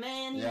 to be the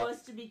man he Yep.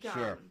 was to become.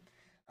 Sure.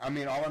 I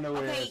mean, all I know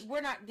Okay, is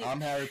we're not. I'm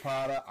Harry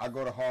Potter. I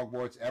go to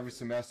Hogwarts every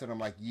semester, and I'm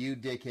like, you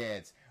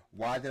dickheads.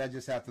 Why did I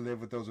just have to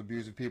live with those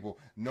abusive people?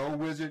 No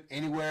wizard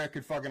anywhere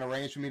could fucking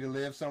arrange for me to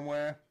live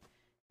somewhere.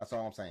 That's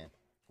all I'm saying.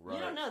 Right.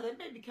 You don't know. They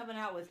may be coming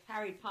out with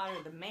Harry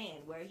Potter the Man,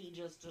 where he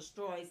just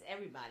destroys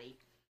everybody.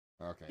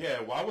 Okay. Yeah,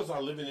 why was I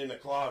living in the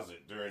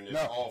closet during this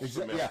off yeah,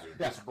 semester?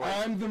 yeah. This break?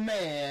 I'm the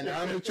man.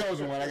 I'm the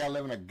chosen one. I gotta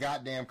live in a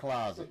goddamn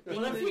closet.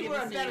 Well, if he Give were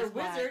us a the better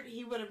spot. wizard,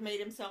 he would have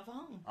made himself a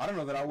home. I don't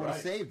know that I would have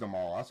Right. saved them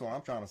all. That's what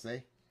I'm trying to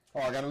say. Oh,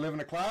 I gotta live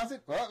in a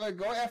closet? Well, then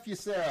go F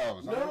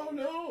yourselves.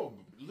 No.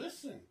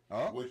 Listen.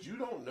 Oh? What you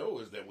don't know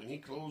is that when he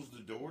closed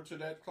the door to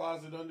that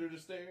closet under the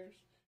stairs,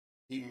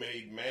 he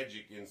made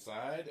magic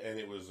inside, and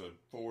it was a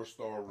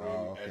 4-star room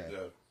Oh, okay. at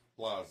the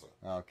plaza.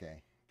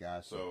 Okay,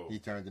 gotcha. So- He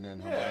turned it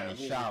in Yeah, Hermione's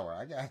I mean- shower.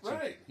 I got you.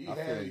 Right. He I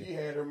feel had you. he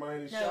had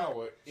Hermione's No,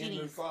 shower in the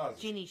Ginny's, closet.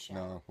 Ginny's shower.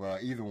 No, well,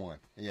 either one.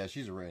 Yeah,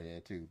 she's a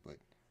redhead too, but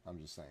I'm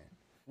just saying.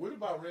 What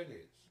about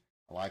redheads?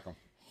 I like them.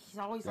 He's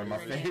always They're like my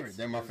redheads. favorite.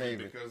 They're my Is it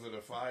favorite. because of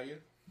the fire?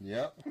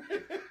 Yep.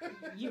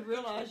 You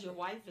realize your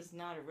wife is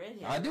not a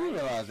redhead. I do right?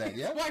 realize that.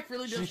 Yep. His wife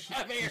really does She-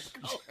 have hair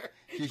color.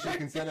 She should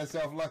consider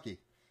herself lucky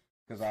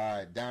because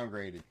I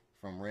downgraded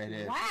from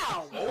redhead.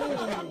 Wow.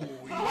 Oh,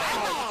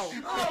 Wow.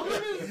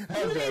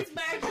 Who needs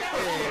back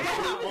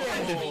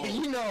down?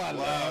 You know I Wow,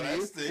 love that's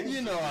you. things.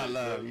 You know I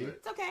love you.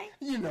 It's okay.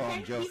 You know Okay,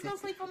 I'm joking. he's gonna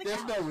sleep on the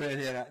There's couch. no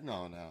redhead.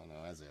 No,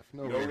 as if.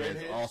 No, No redhead's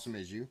redheads? awesome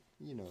as you.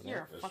 You know that. You're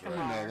a That's fucking right.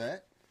 You know liar.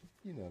 that.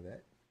 You know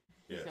that.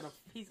 Yes.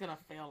 He's gonna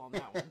fail on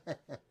that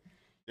one.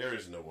 There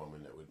is no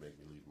woman that would make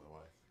me leave my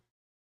wife.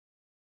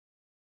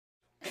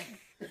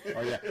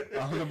 Oh yeah,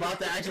 I was about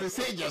to actually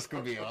say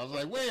Jessica Biel. I was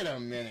like, wait a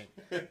minute.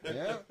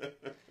 Yep. Hey,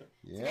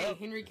 Yep.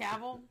 Henry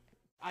Cavill.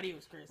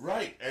 Adios, Chris.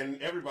 Right,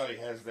 and everybody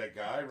has that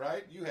guy,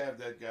 right? You have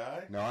that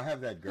guy. No, I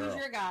have that girl. Who's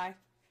your guy?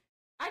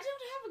 I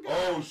don't have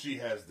a guy. Oh, she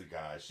has the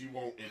guy. She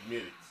won't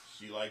admit it.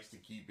 She likes to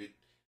keep it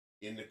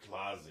in the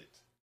closet.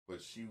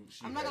 But she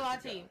I'm not gonna lie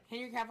has the to you. guy.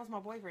 Henry Cavill's my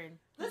boyfriend.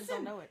 You just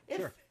Listen, don't know it. if,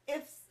 Sure.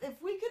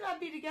 if we could not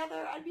be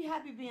together, I'd be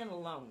happy being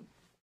alone.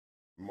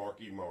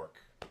 Marky Mark.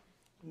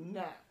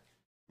 No.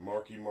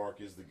 Marky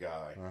Mark is the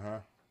guy. Uh-huh.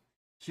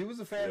 She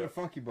was a fan Yeah. of the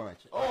Funky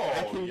Bunch. Oh,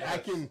 I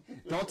can, yes.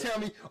 don't tell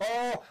me,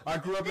 oh, I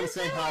grew up in the Is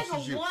same there house like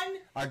as a you. one?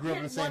 I grew up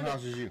in the same one-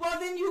 house as you. Well,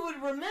 then you would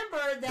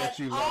remember that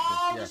you loved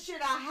all it, yeah. the shit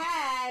I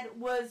had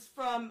was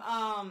from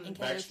In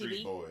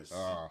Backstreet KOTV. Boys.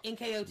 In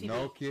KOTV.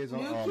 No kids on,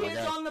 New oh my Kids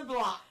God. on the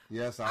Block.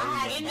 Yes, I I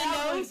had In remember.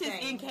 the nose is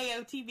Everything. in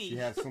KOTV. She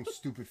had some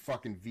stupid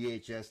fucking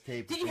VHS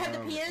tape. Did you have the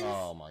around. pins?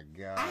 Oh my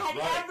God. I had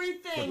Right.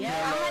 everything. The I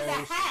had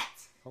pillows. the hat.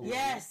 Holy-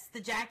 Yes, the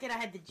jacket. I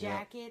had the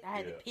jacket. I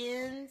had the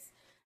Yeah. pins.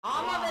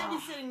 All my Ah.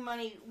 babysitting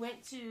money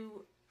went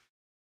to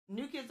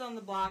New Kids on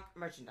the Block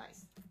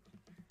merchandise.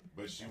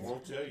 But she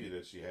won't tell you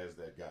that she has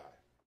that guy.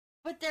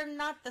 But they're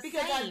not the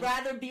Because same. I'd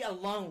rather be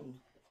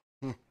alone.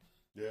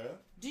 Yeah?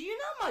 Do you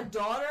know my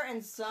daughter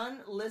and son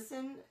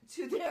listen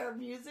to their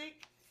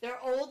music? Their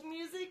old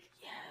music?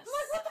 Yes. I'm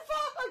like, what the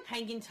fuck?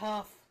 Hanging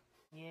tough.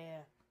 Yeah.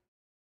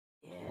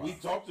 Yeah. We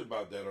talked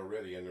about that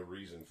already and the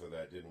reason for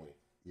that, didn't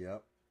we?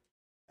 Yep.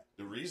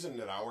 The reason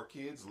that our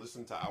kids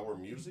listen to our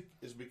music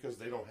is because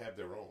they don't have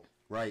their own.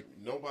 Right.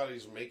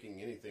 Nobody's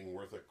making anything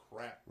worth a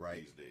crap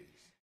Right. these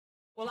days.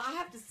 Well, I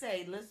have to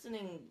say,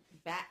 listening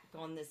back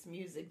on this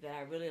music that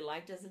I really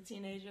liked as a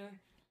teenager,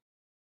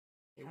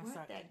 it I wasn't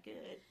suck. that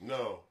good.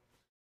 No.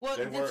 Well,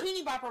 They the weren't-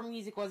 teeny bopper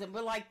music wasn't,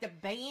 but like the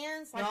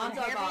bands, like no, I'm the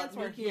talking hair about bands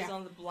New were. Kids Yeah.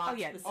 on the Block. Oh,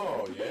 yeah.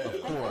 Oh specifically. yeah, Of the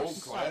course.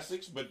 old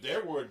classics, but they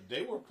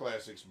were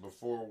classics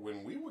before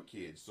when we were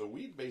kids. So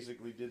we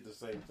basically did the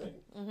same thing,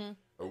 Mm-hmm.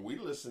 or we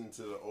listened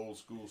to the old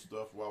school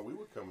stuff while we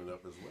were coming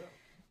up as well.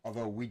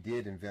 Although we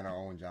did invent our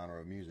own genre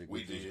of music,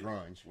 which was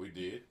grunge. We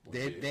did.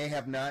 They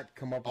have not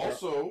come up with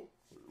also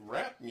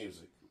rap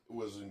music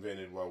was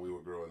invented while we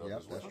were growing up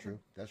as well.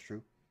 That's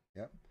true.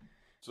 Yep.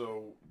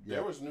 So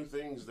there was new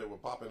things that were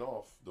popping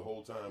off the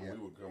whole time we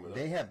were coming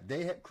up. They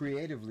have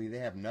creatively they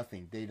have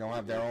nothing. They don't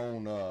have their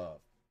own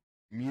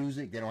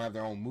music. They don't have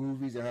their own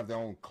movies. They don't have their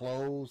own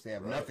clothes. They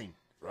have nothing.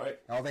 Right.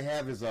 All they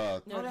have is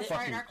a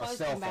fucking a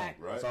cell phone. Right.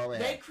 That's all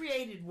they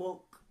created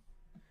woke.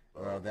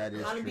 That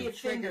is how to true. be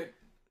offended.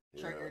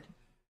 Triggered.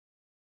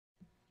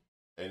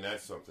 And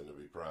that's something to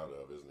be proud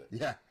of, isn't it?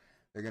 Yeah.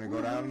 They're going to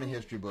go down in the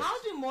history books.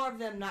 How do more of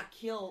them not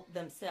kill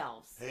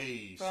themselves?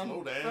 Hey,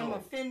 slow down. From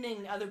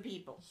offending other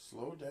people.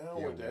 Slow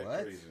down with that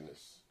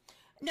craziness.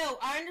 No,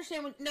 I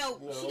understand.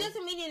 She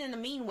doesn't mean it in a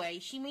mean way.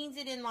 She means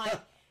it in like...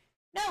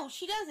 No,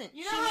 she doesn't.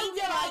 You know how you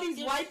get all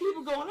these white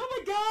people going, oh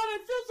my God, I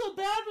feel so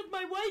bad with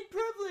my white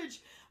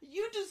privilege.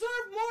 You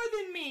deserve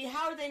more than me.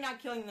 How are they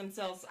not killing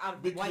themselves out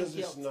of white guilt? Because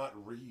it's not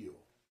real.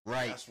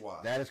 Right. That's why.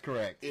 That is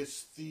correct.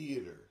 It's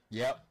theater.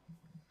 Yep.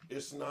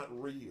 It's not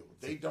real.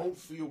 They don't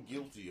feel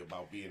guilty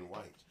about being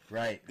white.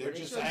 Right. They're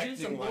just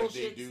acting like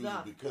they do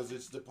because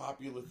it's the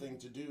popular thing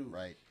to do.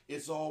 Right.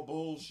 It's all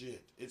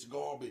bullshit. It's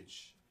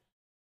garbage.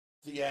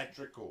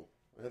 Theatrical.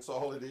 That's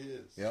all it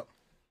is. Yep.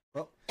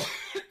 Well,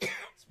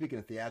 speaking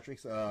of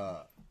theatrics,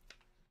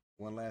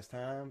 one last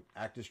time,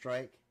 actor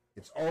strike.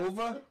 It's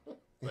over.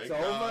 It's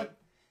over.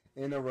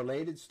 In a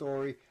related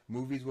story,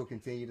 movies will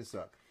continue to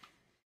suck.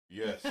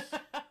 Yes.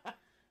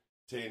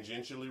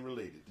 Tangentially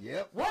related.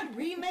 Yep. What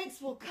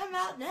remakes will come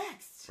out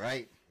next?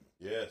 Right.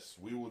 Yes,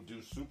 we will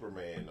do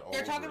Superman.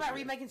 They're talking about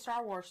remaking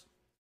Star Wars.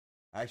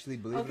 Actually,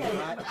 believe it or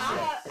not,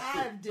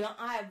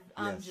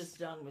 I'm just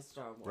done with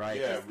Star Wars. Right.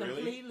 Yeah, just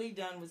completely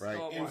done with Star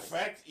Wars. In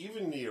fact,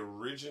 even the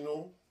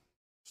original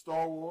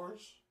Star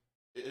Wars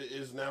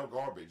is now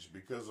garbage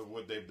because of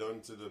what they've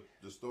done to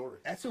the story.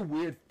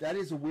 That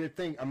is a weird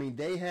thing. I mean,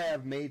 they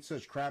have made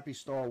such crappy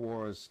Star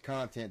Wars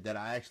content that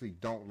I actually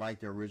don't like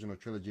the original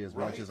trilogy as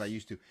much as I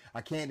used to.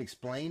 I can't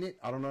explain it.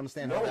 I don't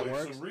understand how that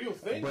works. No, it's a real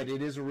thing. But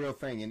it is a real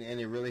thing, and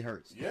it really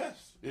hurts.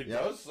 Yes, it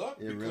does suck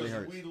because really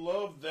hurts. We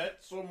loved that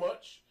so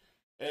much,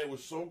 and it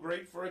was so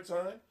great for a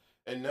time,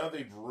 and now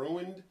they've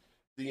ruined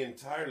the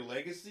entire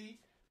legacy.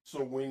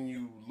 So when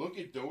you look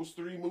at those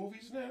three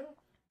movies now,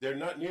 they're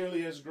not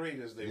nearly as great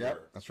as they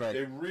were. That's right.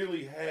 They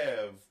really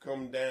have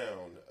come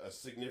down a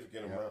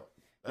significant amount.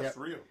 That's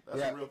real.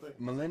 That's a real thing.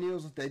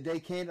 Millennials, they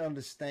can't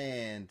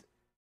understand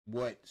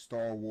what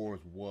Star Wars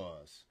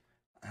was,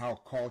 how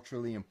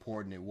culturally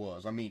important it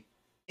was. I mean,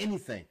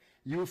 anything.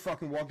 You would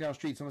fucking walk down the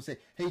street, someone say,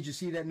 hey, did you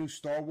see that new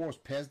Star Wars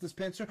Pez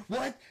dispenser?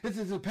 What? It's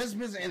a Pez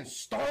dispenser in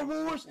Star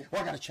Wars?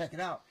 Well, I gotta check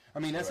it out. I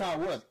mean, that's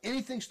how it was.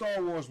 Anything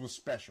Star Wars was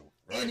special.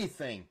 Right.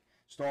 Anything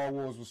Star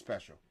Wars was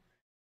special.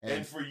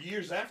 And for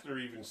years after,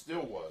 even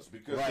still was,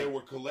 because there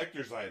were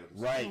collector's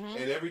items. Right. Mm-hmm.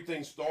 And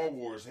everything Star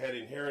Wars had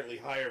inherently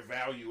higher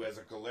value as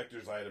a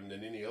collector's item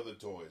than any other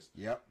toys.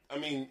 Yep. I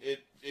mean,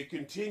 it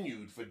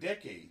continued for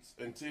decades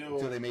until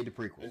they made the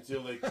prequels.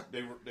 Until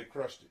they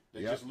crushed it.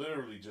 They just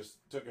literally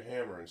took a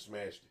hammer and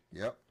smashed it.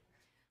 Yep.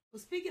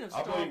 Well, speaking of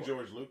Star Wars, I blame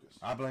George Lucas.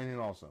 I blame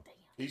him also.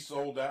 He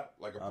sold out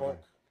like a punk.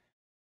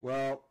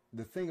 Well,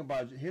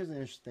 here's an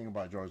interesting thing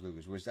about George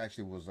Lucas, which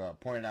actually was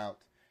pointed out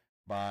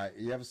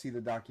you ever see the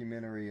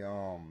documentary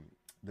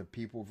The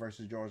People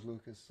versus George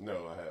Lucas?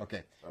 No, I haven't.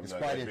 Okay. I'm it's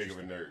not quite that big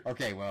interesting. of a nerd.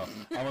 Okay, well,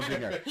 I'm a big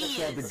nerd.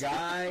 So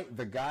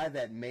the guy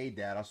that made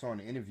that, I saw an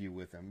interview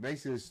with him.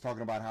 Basically, it's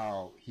talking about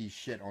how he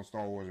shit on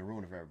Star Wars and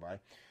ruined it for everybody.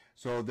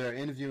 So they're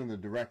interviewing the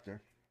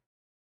director,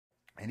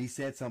 and he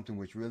said something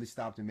which really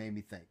stopped and made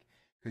me think.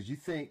 Because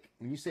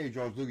when you say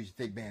George Lucas, you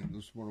think, man,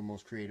 this is one of the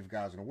most creative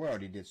guys in the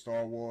world. He did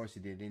Star Wars, he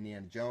did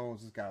Indiana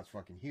Jones. This guy's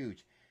fucking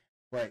huge.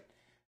 But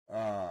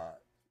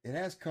it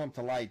has come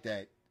to light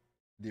that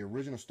the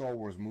original Star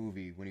Wars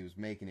movie, when he was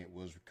making it,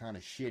 was kind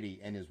of shitty,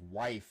 and his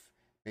wife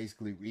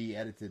basically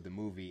re-edited the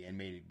movie and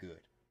made it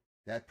good.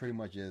 That pretty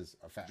much is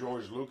a fact.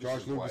 George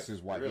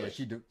Lucas's wife.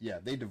 Really? Yeah,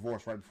 they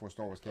divorced right before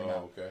Star Wars came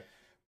out. Okay.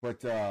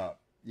 But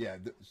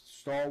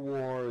Star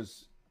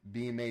Wars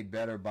being made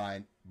better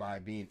by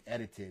being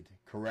edited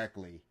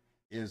correctly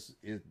is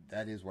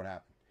what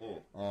happened.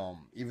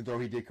 Even though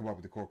he did come up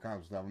with the core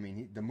concept stuff, I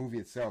mean, the movie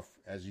itself,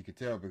 as you could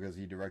tell, because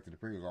he directed the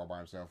prequels all by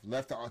himself,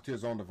 left to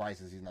his own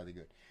devices, he's not that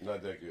good.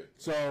 Not that good.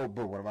 So,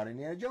 but what about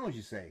Indiana Jones,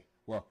 you say?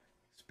 Well,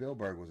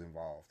 Spielberg was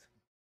involved,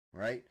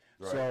 right?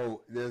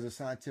 So there's a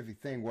scientific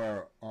thing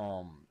where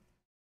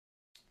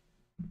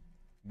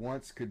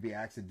once could be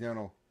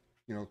accidental,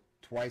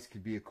 twice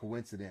could be a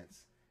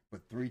coincidence,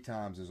 but 3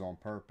 times is on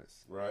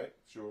purpose. Right,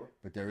 sure.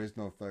 But there is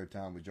no third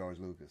time with George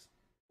Lucas.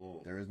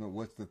 There is no.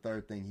 What's the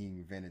third thing he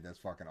invented that's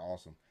fucking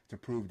awesome to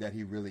prove that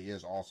he really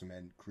is awesome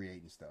at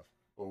creating stuff?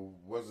 Well,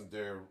 wasn't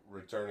there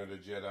Return of the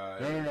Jedi?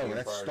 No,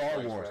 that's Star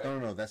Wars.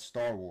 No, that's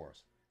Star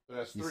Wars.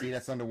 That's 3. You see,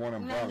 that's under one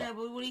umbrella. No,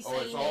 but what he's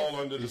saying it's all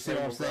under the same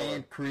umbrella. You see what I'm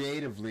saying?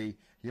 Creatively,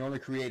 he only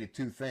created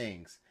 2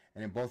 things,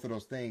 and in both of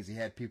those things, he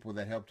had people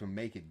that helped him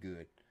make it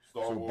good.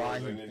 Star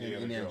Wars and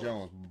Indiana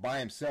Jones. By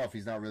himself,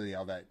 he's not really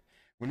all that.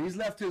 When he's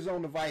left to his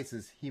own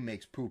devices, he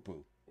makes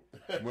poo-poo.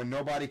 when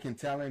nobody can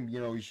tell him,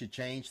 you should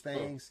change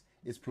things,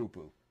 it's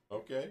poo-poo.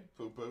 Okay,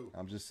 poo-poo.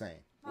 I'm just saying.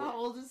 How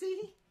old is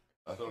he?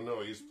 I don't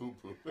know. He's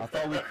poo-poo. I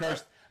thought we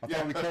cursed. I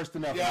thought we cursed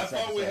enough. Yeah, I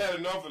thought we had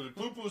enough of it.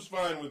 Poo-poo's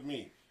fine with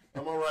me.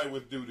 I'm all right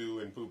with doo-doo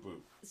and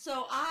poo-poo.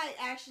 So I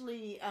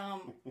actually, a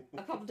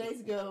couple days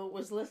ago,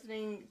 was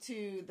listening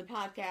to the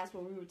podcast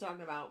where we were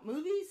talking about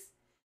movies.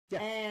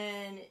 Yeah.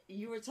 And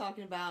you were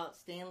talking about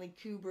Stanley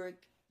Kubrick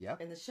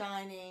Yep. and The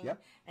Shining,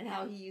 Yep. and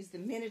how he used the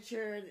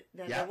miniature,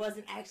 that Yep. there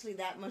wasn't actually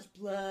that much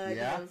blood,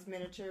 Yeah. it was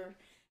miniature.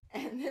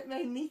 And it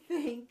made me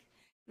think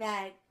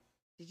that,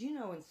 did you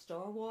know in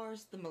Star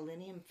Wars, the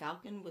Millennium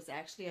Falcon was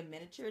actually a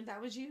miniature that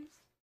was used?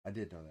 I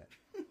did know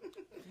that.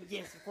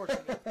 Yes, of course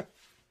you did.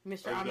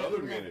 Mr. Another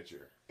Ahmed.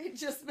 miniature. It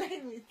just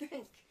made me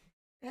think.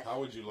 How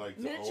would you like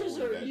to Miniatures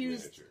own are that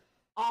used miniature?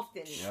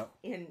 Often Yep.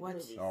 in What?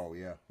 movies. Oh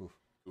yeah. Oof.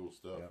 Cool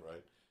stuff, Yep.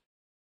 right?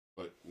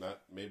 But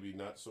maybe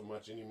not so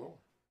much anymore.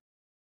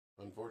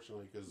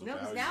 Unfortunately, because No,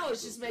 because now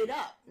it's just made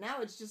up.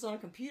 Now it's just on a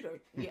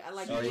computer. Yeah,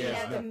 like you didn't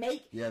have to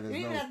make. Yeah, You there's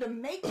didn't no, have to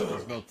make there's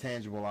anything. no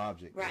tangible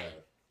object. Right.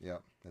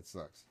 Yep. That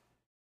sucks.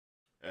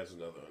 That's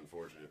another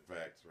unfortunate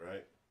fact,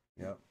 right?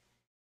 Yep.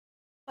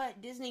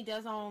 But Disney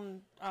does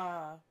own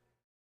Star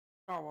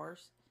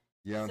Wars.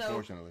 Yeah. So-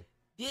 Unfortunately.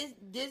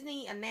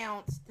 Disney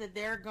announced that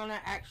they're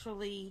gonna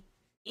actually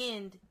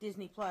end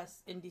Disney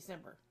Plus in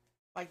December.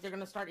 Like they're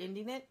gonna start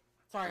ending it.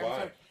 Sorry,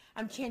 Why?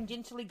 I'm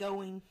tangentially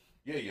going.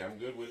 Yeah, I'm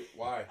good with it.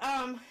 Why?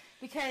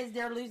 Because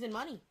they're losing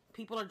money.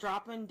 People are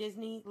dropping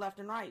Disney left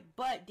and right.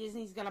 But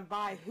Disney's gonna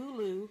buy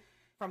Hulu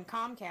from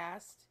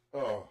Comcast.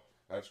 Oh,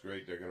 that's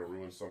great. They're going to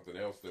ruin something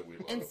else that we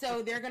love. And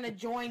so they're going to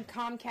join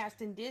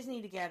Comcast and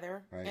Disney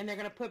together, Right. and they're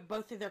going to put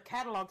both of their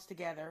catalogs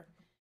together.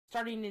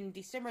 Starting in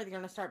December, they're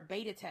going to start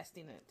beta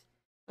testing it.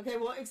 Okay,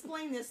 well,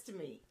 explain this to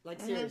me,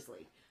 like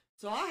seriously.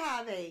 So I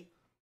have a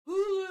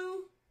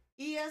Hulu,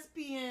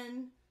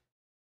 ESPN,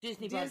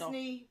 Disney bundle.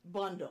 Disney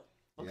bundle.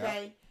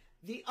 Okay,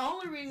 the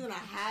only reason I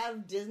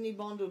have Disney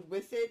bundled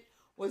with it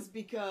was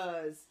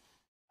because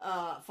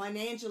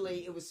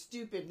financially it was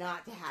stupid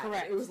not to have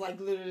Correct. it. It was like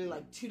literally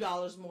like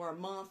 $2 more a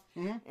month,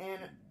 and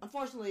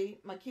unfortunately,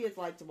 my kids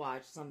like to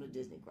watch some of the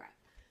Disney crap.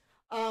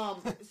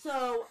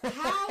 So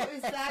how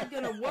is that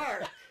going to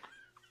work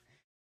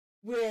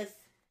with?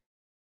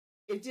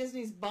 If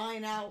Disney's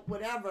buying out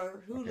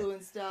whatever, Hulu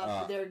and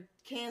stuff, they're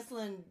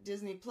canceling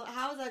Disney Plus.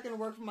 How is that going to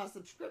work for my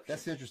subscription?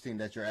 That's interesting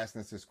that you're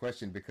asking us this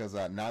question because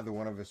neither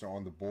one of us are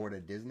on the board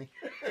at Disney.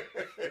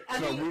 I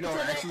So mean, we don't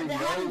they actually know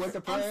haven't- what the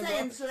I'm plans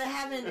saying, are? so they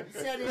haven't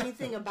said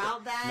anything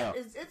about that. No.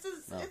 It's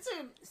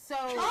a So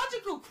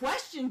logical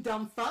question,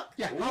 dumb fuck.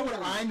 Yeah, how would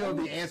I know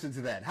the answer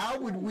to that? How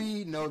would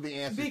we know the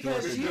answer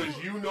Because to it?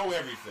 Because you know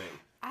everything,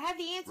 I have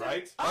the answer.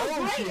 right? Oh,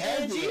 great, she has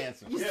Angie. the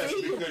answer. You Yes,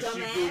 see, you because she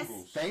dumbass.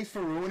 Googles. Thanks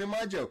for ruining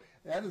my joke.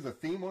 That is a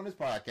theme on this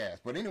podcast.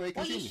 But anyway,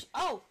 Well, continue.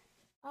 oh.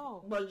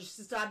 Well, you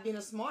should stop being a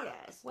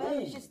smartass. Well,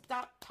 you Ooh. should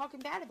stop talking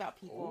bad about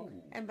people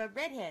Ooh. and about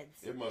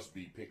redheads. It must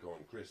be Pick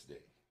on Chris Day.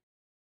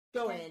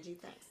 Go, Angie.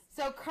 Thanks.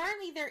 So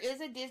currently there is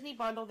a Disney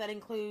bundle that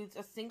includes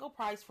a single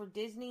price for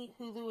Disney,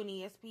 Hulu, and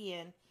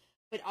ESPN,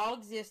 but all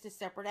exist as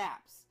separate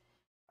apps.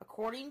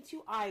 According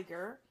to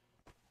Iger,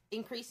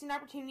 increasing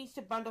opportunities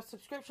to bundle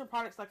subscription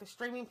products like a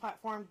streaming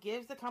platform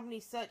gives the company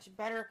such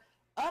better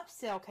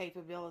upsell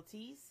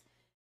capabilities.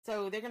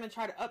 So they're going to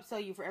try to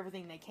upsell you for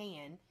everything they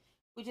can,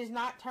 which is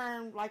not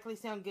termed likely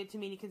sound good to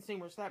many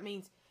consumers. So that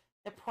means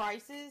the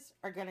prices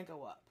are going to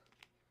go up.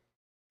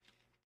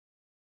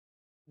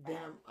 Then,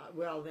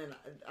 then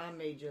I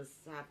may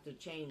just have to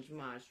change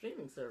my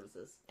streaming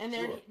services. And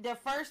Sure. the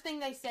first thing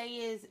they say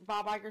is,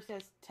 Bob Iger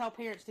says, tell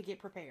parents to get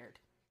prepared.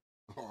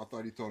 Oh, I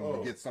thought he told him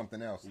to get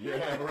something else.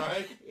 Yeah,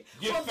 right?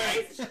 Get Well,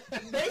 facts.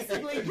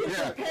 basically, get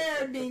Yeah.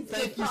 prepared means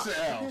Thank get fucked.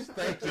 yourselves.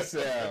 Thank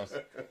yourselves.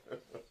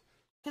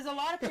 Because a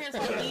lot of parents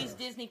like to use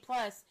Disney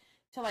Plus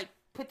to like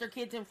put their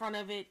kids in front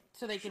of it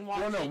so they can watch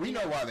Well, no, it. we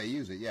know why they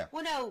use it, yeah.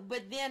 Well, no,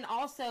 but then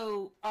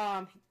also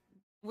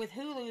with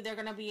Hulu, they're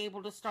going to be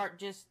able to start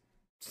just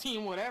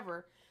seeing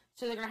whatever.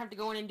 So they're going to have to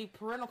go in and do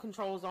parental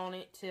controls on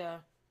it to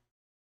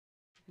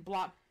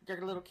block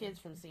their little kids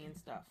from seeing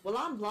stuff. Well,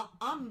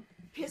 I'm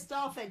pissed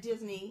off at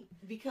Disney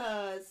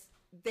because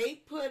they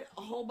put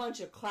a whole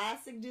bunch of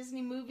classic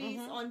Disney movies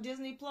on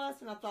Disney Plus,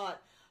 and I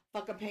thought,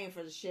 fuck, I'm paying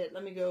for the shit.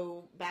 Let me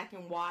go back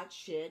and watch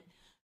shit.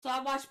 So I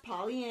watched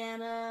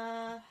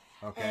Pollyanna,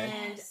 Okay.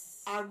 and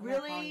Yes. I love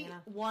really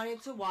Pollyanna.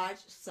 wanted to watch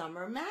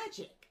Summer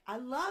Magic. I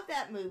love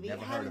that movie.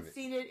 Never I heard of haven't it.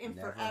 seen it in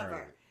Never heard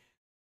forever. of it.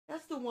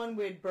 That's the one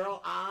with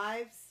Burl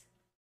Ives.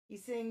 He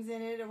sings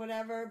in it or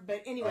whatever.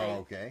 But anyway,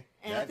 Oh, okay.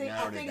 and That I think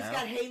narrowed it it's down.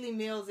 got Haley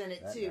Mills in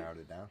it That too. narrowed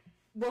it down.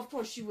 Well, of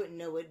course you wouldn't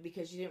know it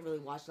because you didn't really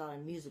watch a lot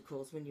of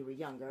musicals when you were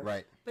younger.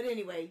 Right. But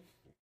anyway,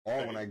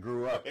 Or when I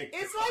grew up. it's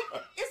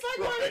like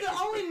one of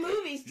the only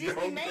movies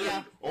Disney Young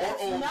made or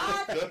that's old.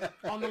 not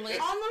On the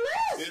list. on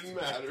the list. Didn't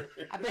matter.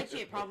 I bet you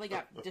it probably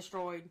got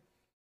destroyed.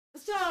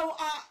 So,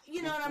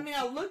 you know what I mean?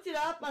 I looked it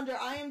up under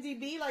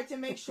IMDb, like, to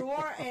make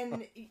sure,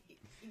 and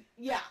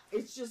Yeah,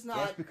 it's just not.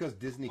 That's because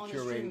Disney on the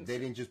curated. streams. They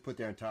didn't just put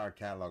their entire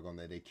catalog on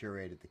there. They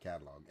curated the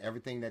catalog.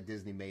 Everything that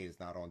Disney made is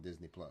not on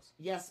Disney Plus.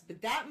 Yes,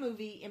 but that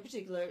movie in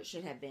particular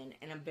should have been,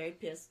 and I'm very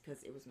pissed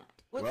because it was not.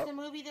 What's Well- the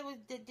movie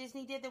that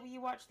Disney did that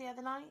you watched the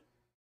other night?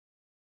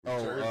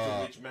 Return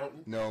to Witch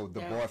Mountain? No, The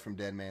Yeah. Boy from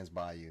Dead Man's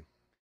Bayou,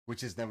 which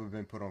has never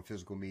been put on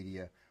physical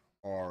media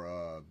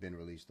or been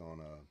released on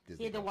Disney.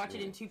 He had to Plus. watch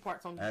it in 2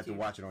 parts on YouTube. I had to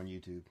watch it on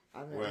YouTube.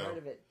 I've never Well, heard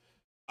of it.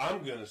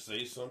 I'm going to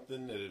say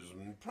something that is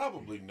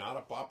probably not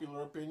a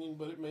popular opinion,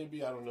 but it may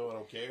be. I don't know. I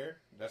don't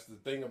care. That's the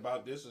thing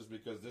about this is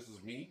because this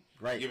is me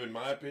Right. giving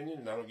my opinion,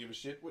 and I don't give a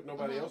shit what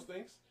nobody else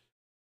thinks.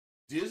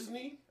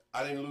 Disney,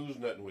 I didn't lose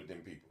nothing with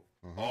them people.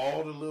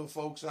 All the little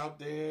folks out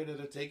there that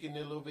are taking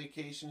their little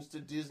vacations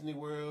to Disney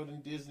World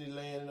and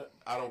Disneyland,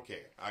 I don't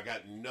care. I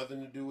got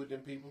nothing to do with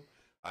them people.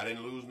 I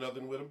didn't lose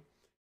nothing with them.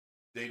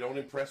 They don't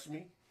impress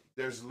me.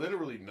 There's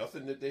literally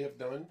nothing that they have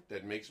done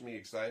that makes me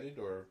excited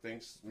or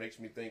makes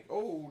me think,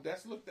 oh,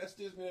 that's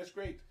Disney, that's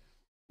great.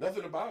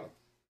 Nothing about them.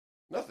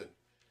 Nothing.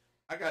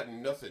 I got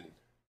nothing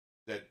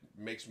that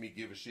makes me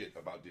give a shit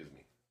about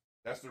Disney.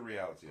 That's the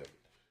reality of it.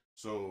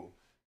 So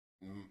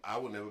I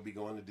will never be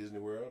going to Disney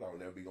World. I will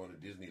never be going to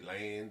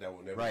Disneyland. I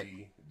will never Right.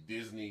 be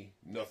Disney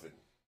nothing.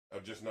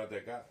 I'm just not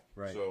that guy.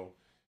 Right. So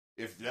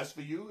if that's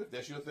for you, if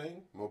that's your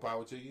thing, more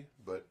power to you.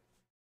 But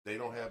they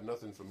don't have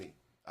nothing for me.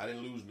 I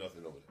didn't lose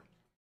nothing over there.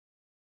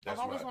 That's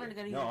I've always my wanted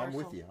to opinion. go to No, Universal.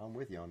 I'm with you. I'm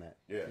with you on that.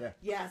 Yeah.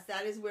 Yes,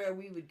 that is where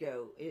we would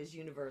go. Is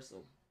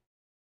Universal.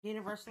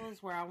 Universal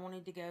is where I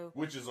wanted to go.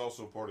 Which is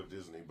also part of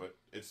Disney, but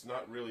it's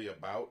not really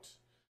about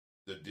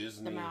the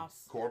Disney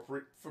mouse.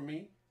 corporate for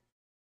me.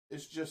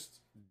 It's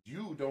just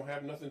you don't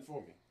have nothing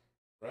for me,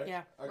 right?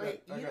 Yeah. Wait, I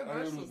didn't lose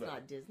Universal's nothing.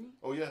 not Disney?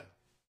 Oh yeah,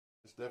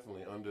 it's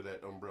definitely under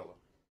that umbrella.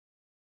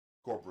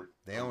 Corporate.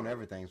 They own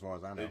everything as far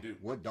as I know. They do.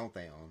 What don't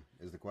they own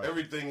is the question.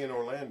 Everything in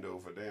Orlando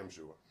for damn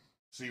sure.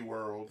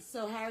 SeaWorld.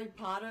 So Harry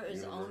Potter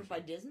is owned Universal. by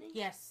Disney?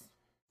 Yes.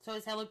 So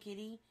is Hello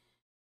Kitty.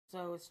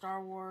 So is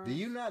Star Wars. Do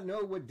you not know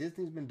what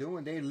Disney's been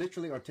doing? They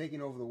literally are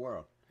taking over the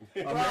world.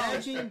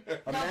 Imagine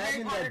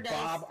Harry Potter that does,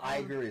 Bob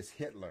Iger is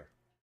Hitler.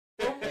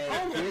 Oh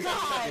my This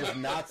God. is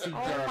Nazi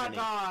Oh Germany. my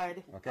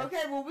God. Okay.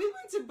 Okay, well, we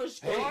went to Busch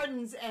Hey.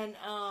 Gardens and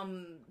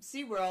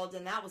SeaWorld,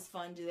 and that was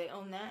fun. Do they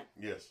own that?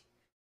 Yes.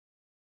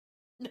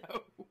 No.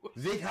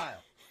 Zeke Heil.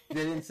 They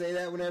didn't say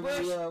that whenever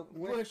Bush. you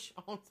went? Bush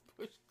owns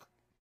Bush.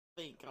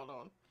 Think. Hold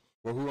on.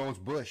 Well, who owns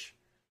Bush?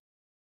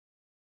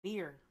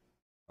 Beer.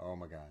 Oh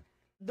my God.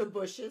 The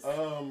Bushes.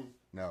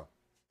 No.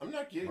 I'm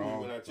not kidding Wrong.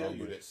 you when I tell Wrong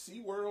you Bush. that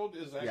SeaWorld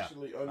is Yeah.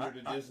 actually under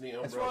the Disney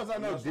umbrella. As far as I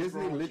I'm know, not Disney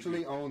wrong with you literally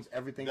people. owns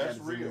everything That's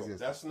that is in real. existence.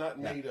 That's not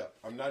Yeah. made up.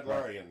 I'm not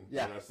Right. lying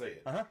Yeah. when I say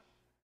it. Uh-huh.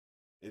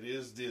 It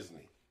is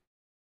Disney.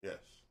 Yes.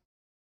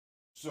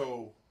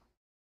 So,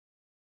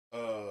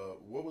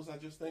 what was I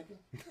just thinking?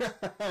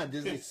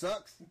 Disney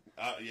sucks.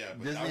 Yeah,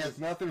 but Disney I was- has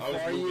nothing I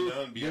was for moving you.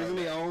 on beyond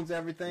Disney that. owns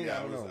everything. Yeah,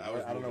 I don't know. I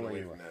was I don't know moving where away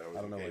you from were. that. I was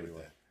I don't know okay where with you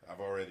were. that. I've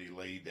already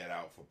laid that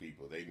out for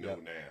people. They know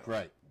Yep. now.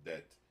 Right.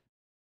 That,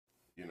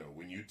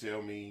 when you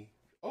tell me,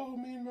 oh,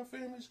 me and my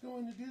family's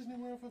going to Disney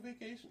World for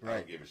vacation, I Right.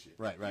 don't give a shit.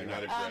 Right, right, You're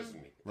not right.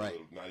 impressing me.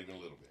 Right. Not even a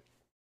little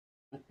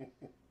bit.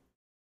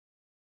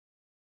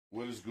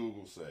 What does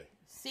Google say?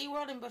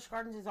 SeaWorld in Busch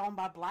Gardens is owned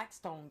by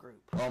Blackstone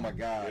Group. Oh my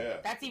God. Yeah.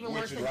 That's even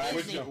Which worse is, than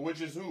which, Disney.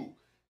 which is who?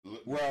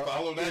 Well,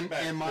 Follow that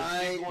back. in Let's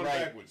my keep going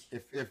right, backwards.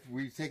 if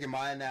we taking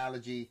my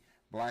analogy,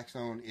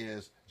 Blackstone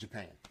is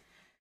Japan.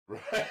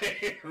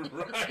 Right,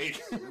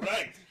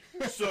 right.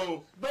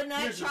 So, but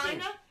not here's the thing.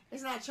 China?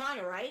 It's not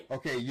China, right?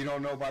 Okay, you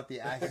don't know about the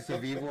axis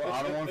of evil.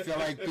 I don't want to feel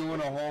like doing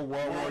a whole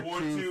World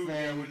War II II, yeah,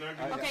 thing. we're not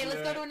gonna Okay, do let's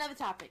go that. to another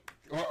topic.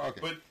 Oh, okay.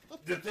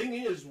 But the thing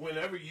is,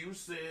 whenever you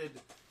said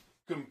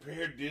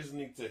compare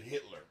Disney to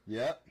Hitler,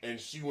 Yep. and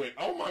she went,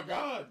 "Oh my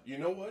God!" You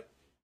know what?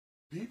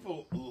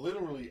 People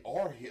literally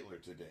are Hitler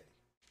today,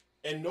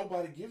 and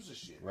nobody gives a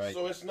shit. Right.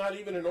 So it's not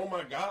even an "Oh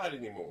my God"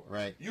 anymore.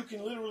 Right. You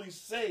can literally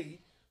say,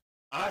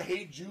 "I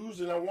hate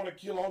Jews and I want to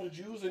kill all the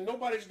Jews," and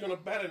nobody's gonna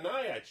bat an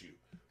eye at you,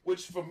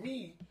 which for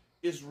me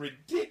is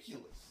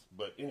ridiculous.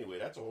 But anyway,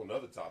 that's a whole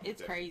nother topic.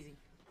 It's crazy.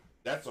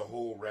 That's a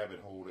whole rabbit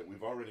hole that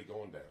we've already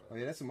gone down. Oh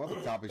yeah, that's some other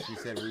topics we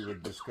said we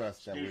would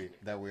discuss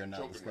that we are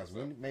not Choking discussing.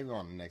 myself. Maybe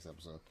on the next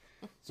episode.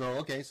 So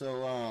okay, so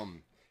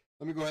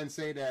let me go ahead and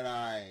say that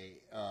I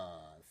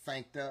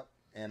thanked up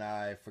and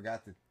I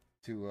forgot to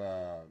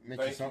mention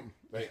Thank you. something.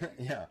 Thank you.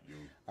 Yeah, You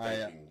I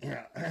thanking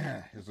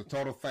it was a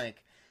total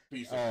thank.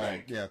 piece of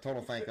thank. Yeah,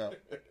 total thank up.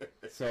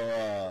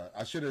 So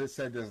I should have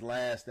said this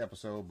last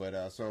episode,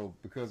 but so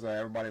because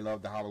everybody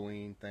loved the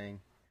Halloween thing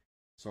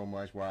so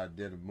much, where I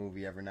did a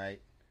movie every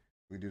night,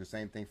 we do the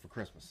same thing for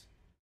Christmas.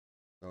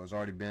 So it's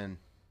already been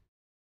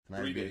tonight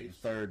 3 will be days.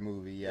 the third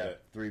movie. Yeah, Yeah.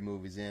 3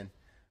 movies in.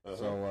 Uh-huh.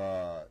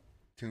 So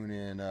tune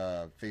in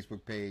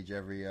Facebook page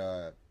every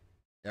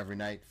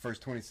night.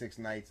 First 26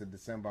 nights of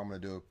December, I'm gonna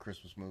do a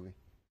Christmas movie.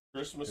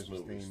 Christmas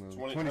Christmas movies. theme movie.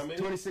 20, 20 how many?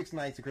 26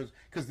 nights of Christmas.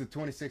 Because the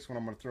 26th one,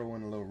 I'm going to throw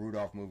in a little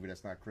Rudolph movie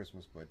that's not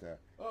Christmas, but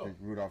Oh.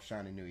 Rudolph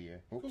Shiny New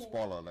Year. Oops, Cool.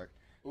 spoiler alert.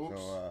 Oops.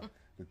 So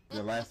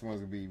the last one's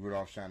gonna be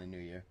Rudolph Shining New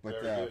Year.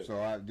 But Very good.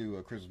 so I do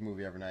a Christmas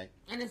movie every night.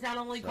 And it's not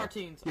only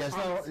cartoons. Yeah, it's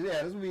not, yeah,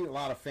 there's gonna be a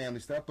lot of family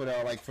stuff. But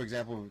like for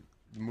example,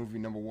 the movie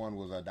number one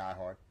was Die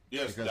Hard.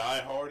 Yes, because Die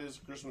Hard is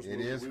a Christmas movie.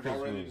 It is We've Christmas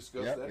already movie.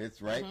 discussed Yep, that.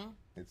 it's right. Mm-hmm.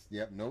 It's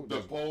no.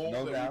 The poll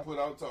no that doubt. we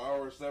put out to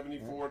our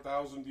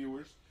 74,000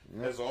 viewers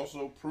has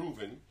also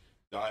proven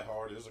Die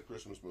Hard is a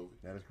Christmas movie.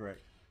 That is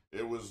correct.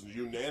 It was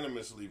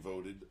unanimously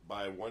voted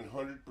by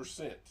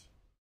 100%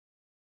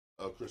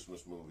 a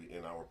Christmas movie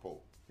in our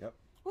poll. Yep.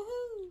 Woohoo!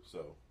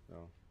 So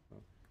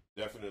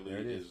definitely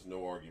There it is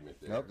no argument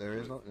there. Nope, there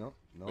is no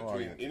Between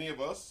argument. any of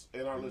us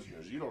and our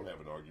listeners, you don't have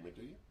an argument,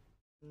 do you?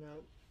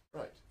 Nope.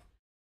 Right.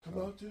 Come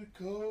out to the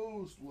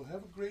coast. We'll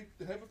have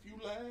a few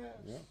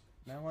laughs. Yeah.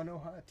 Now I know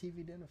how a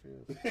TV dinner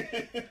feels.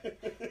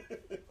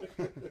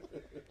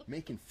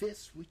 Making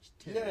fists with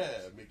your toes.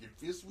 Yeah, making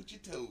fists with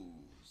your toes.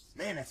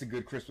 Man, that's a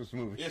good Christmas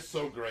movie. It's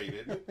so great,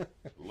 isn't it?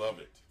 Love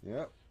it.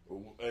 Yep.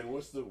 And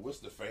what's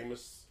the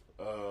famous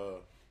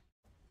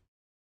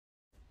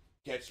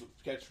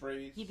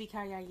catchphrase?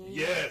 Yippee-ki-yay,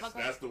 Yes, motherfucker.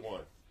 that's the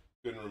one.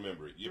 Couldn't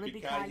remember it.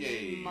 Yippee-ki-yay,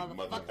 Yippee-ki-yay,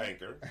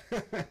 motherfucker.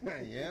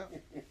 motherfucker. Yeah.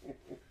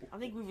 I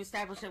think we've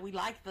established that we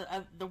like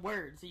the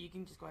word, so you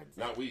can just go ahead and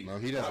say Not we. No,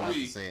 he doesn't Not like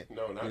we. to say it.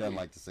 No, not he doesn't we.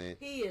 like to say it.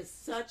 He is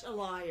such a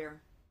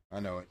liar. I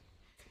know it.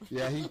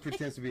 Yeah, he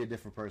pretends to be a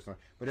different person,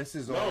 but this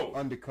is No. all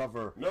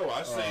undercover. No,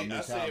 I say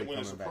mentality it when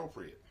it's coming back.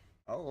 appropriate.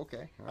 Oh,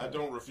 okay. All I right.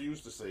 don't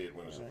refuse to say it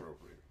when it's All right.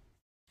 appropriate.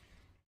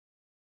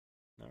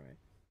 All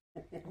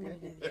right. I'm gonna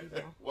do the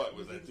email. What,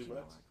 was I'm gonna that do too the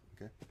much?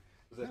 email. Okay.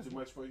 Is that too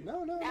much for you?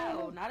 No,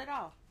 No, not at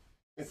all.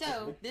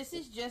 So this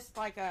is just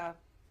like to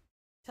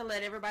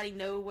let everybody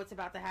know what's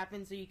about to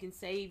happen, so you can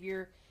save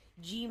your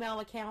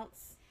Gmail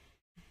accounts,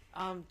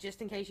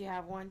 just in case you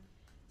have one.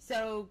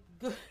 So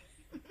good.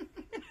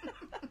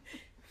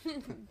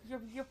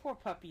 your poor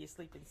puppy is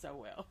sleeping so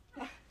well.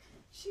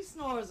 She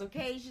snores,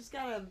 okay? She's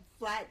got a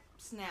flat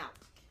snout.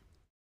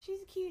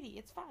 She's a cutie.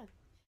 It's fine.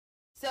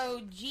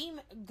 So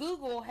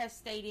Google has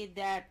stated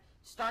that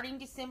starting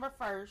December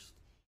 1st,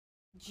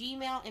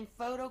 Gmail and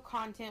photo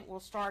content will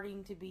start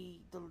being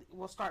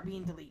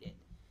deleted.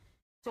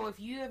 So if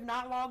you have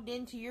not logged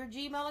into your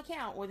Gmail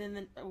account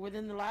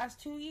within the last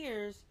 2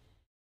 years,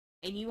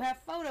 and you have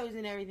photos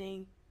and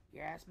everything,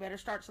 your ass better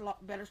start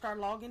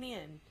logging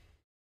in,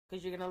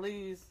 because you're gonna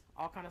lose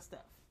all kind of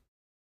stuff.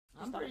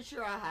 I'm pretty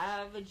sure I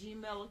have a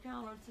Gmail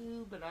account or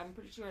two, but I'm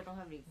pretty sure I don't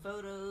have any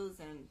photos,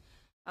 and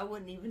I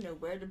wouldn't even know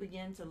where to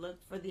begin to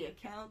look for the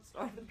accounts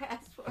or the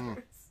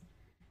passwords.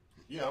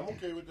 Yeah, I'm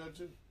okay with that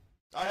too.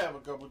 I have a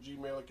couple of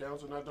Gmail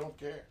accounts and I don't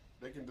care.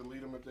 They can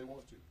delete them if they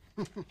want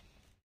to.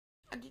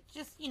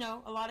 Just,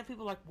 a lot of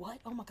people are like, what?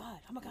 Oh my god.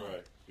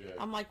 Right, yeah.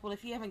 I'm like, well,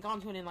 if you haven't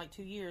gone to it in like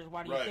 2 years,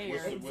 why do you Right, care?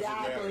 what's it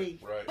Exactly.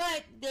 matter? Right.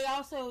 But they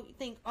also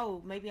think,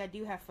 oh, maybe I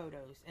do have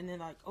photos, and then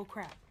like, oh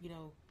crap, and Yeah,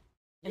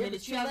 then but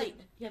it's you too late.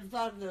 You haven't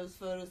thought of those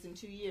photos in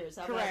 2 years.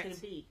 How bad Correct. could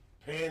it be?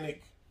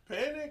 Panic.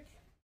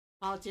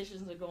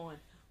 Politicians are going,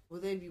 will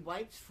they be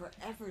wiped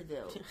forever,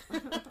 though?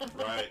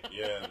 Right,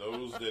 yeah.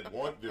 Those that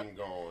want them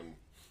gone.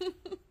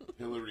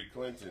 Hillary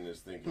Clinton is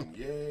thinking,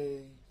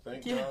 yay,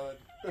 thank Yeah.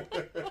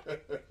 God.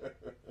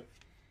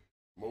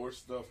 More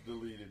stuff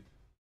deleted.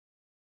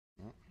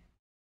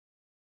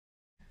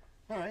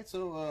 All right,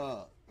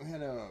 so we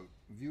had a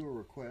viewer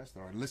request,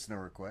 or a listener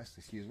request,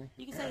 excuse me,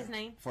 You can say his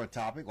name. for a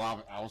topic.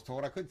 Well, I was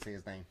told I couldn't say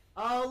his name.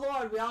 Oh,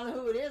 Lord, we all know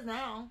who it is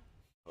now.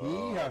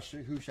 Who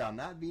shall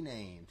not be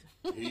named.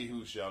 He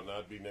who shall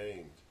not be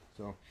named.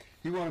 So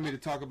he wanted me to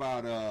talk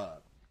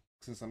about,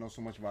 since I know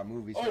so much about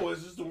movies. Oh,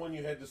 is this the one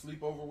you had to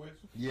sleep over with?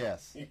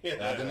 Yes.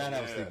 Yeah, I did not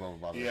have yeah. a sleepover,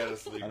 by the He way. had a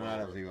sleepover. I did not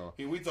have a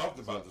sleepover. We talked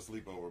about the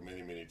sleepover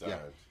many, many times.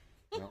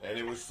 Yeah. And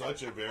it was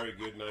such a very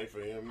good night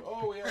for him.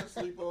 Oh, we had a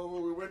sleepover.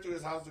 We went to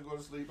his house to go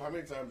to sleep. How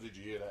many times did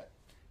you hear that?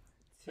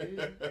 2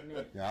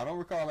 minutes. Yeah, I don't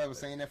recall ever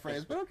saying that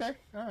phrase, but okay.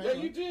 All right. Yeah,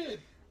 you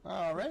did.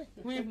 All right.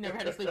 We've never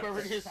had a sleepover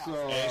at his house.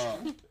 So,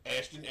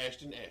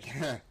 Ashton.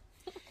 Yeah,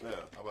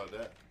 how about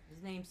that?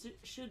 His name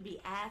should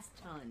be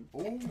Aston.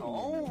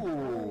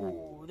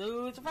 oh.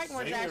 Dude, it's a fighting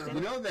word, Singer. Ashton.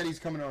 You know that he's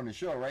coming on the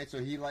show, right? So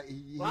he Well,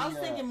 I was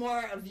thinking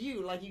more of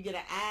you, like you get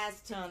an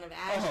ass ton of Oh,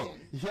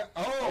 Ashton. yeah.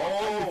 Oh,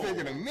 Oh. you're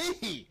thinking of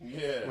me.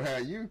 Yeah.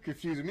 Well, you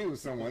confusing me with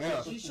someone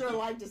else. You sure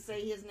like to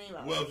say his name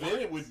out Well, loud. then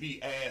it would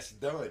be ass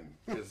done,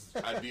 because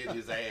I did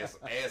his ass.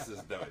 Ass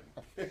is done.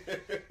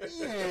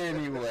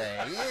 Anyway.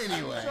 I'm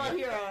sure I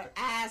hear an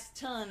ass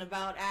ton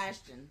about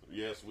Ashton.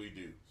 Yes, we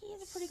do.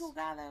 He's a pretty cool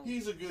guy, though.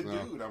 He's a good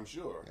Well, dude, I'm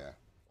sure. Yeah.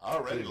 I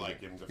already He's a like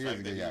good- him. The he's a fact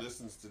that good he guy.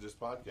 listens to this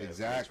podcast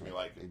Exactly. makes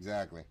me like him.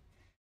 Exactly.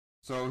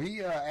 So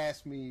he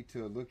asked me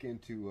to look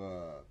into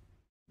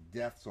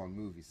deaths on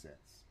movie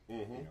sets.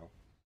 Mm-hmm. You know.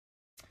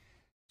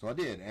 So I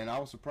did, and I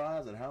was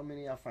surprised at how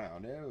many I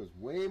found. There was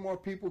way more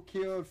people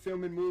killed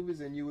filming movies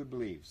than you would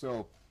believe.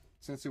 So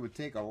since it would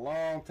take a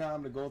long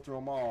time to go through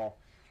them all,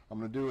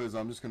 I'm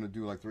just gonna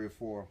do like 3 or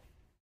 4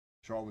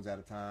 short ones at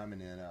a time,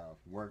 and then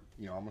work.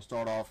 I'm gonna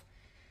start off.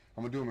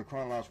 I'm gonna do them in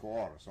chronological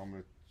order. So I'm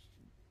gonna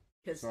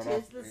Because start tis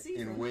off the in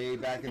season. way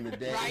back in the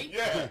day. Right?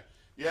 Yeah.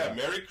 Yeah,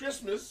 Merry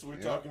Christmas. We're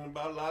talking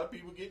about a lot of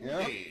people getting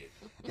dead.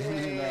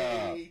 And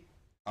then,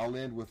 I'll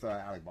end with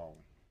Alec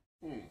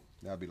Baldwin.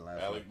 That'll be the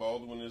last Alec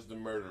Baldwin is the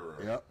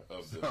murderer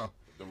of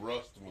the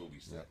Rust movie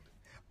set. Yep.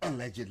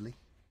 Allegedly.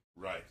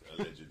 Right,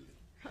 allegedly.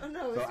 Oh,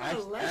 no, it's not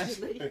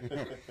allegedly.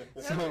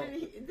 It's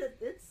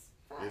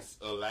fact. It's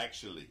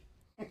actually.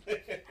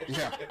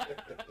 Yeah.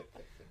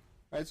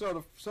 All right,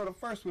 so the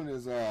first one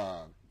is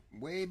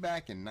way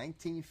back in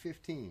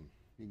 1915.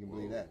 You can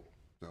believe that.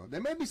 So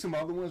there may be some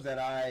other ones that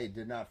I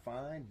did not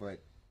find,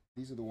 but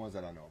these are the ones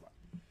that I know about.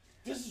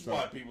 This is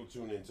why people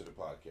tune into the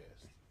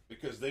podcast,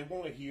 because they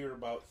want to hear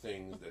about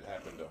things that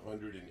happened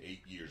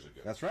 108 years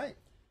ago. That's right.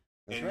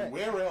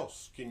 Where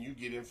else can you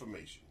get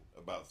information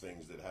about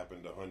things that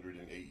happened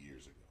 108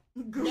 years ago?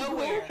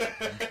 Nowhere.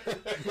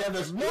 Yeah,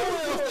 there's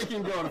nowhere else they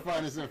can go to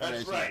find this information.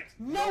 That's right.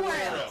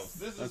 Nowhere else.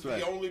 This is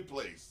the only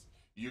place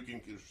you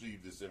can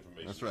receive this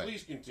information. That's right.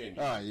 Please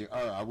continue. All right,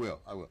 I will.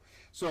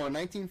 So in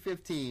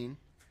 1915,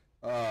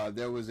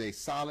 there was a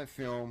silent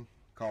film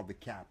called The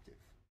Captive,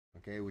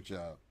 okay, which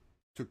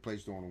took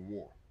place during the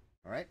war.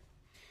 All right.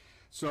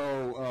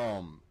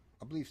 So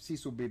I believe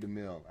Cecil B.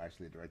 DeMille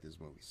actually directed this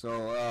movie. So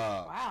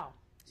Wow.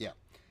 yeah.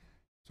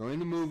 So in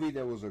the movie,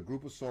 there was a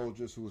group of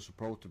soldiers who were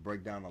supposed to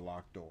break down a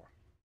locked door.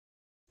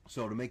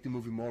 So to make the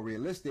movie more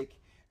realistic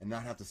and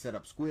not have to set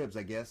up squibs,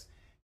 I guess,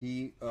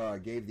 he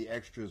gave the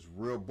extras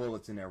real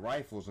bullets in their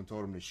rifles and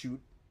told them to shoot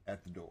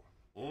at the door,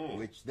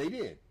 which they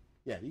did.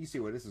 Yeah, you can see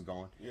where this is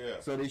going.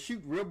 Yeah. So they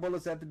shoot real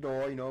bullets at the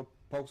door,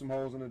 poke some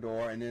holes in the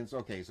door, and then it's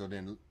okay. So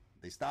then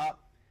they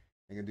stop.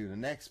 They're going to do the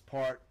next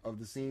part of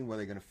the scene where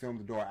they're going to film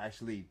the door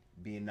actually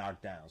being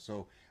knocked down.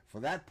 So for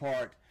that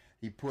part,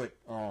 he put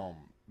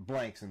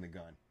blanks in the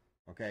gun,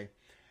 okay?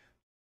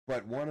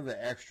 But one of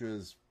the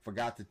extras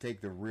forgot to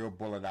take the real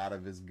bullet out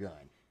of his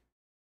gun.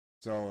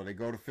 So they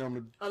go to film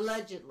the...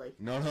 Allegedly.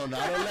 No, not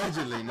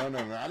allegedly. No,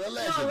 not allegedly.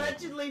 No,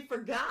 allegedly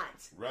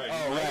forgot. Right.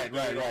 Oh,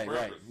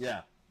 right.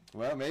 Yeah.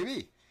 Well,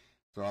 maybe.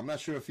 So I'm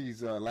not sure if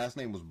his last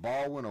name was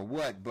Baldwin or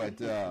what, but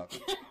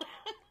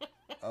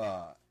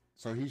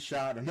so he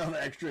shot another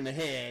extra in the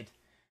head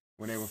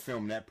when they were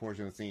filming that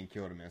portion of the scene,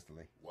 killed him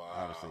instantly. Wow.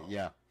 Obviously,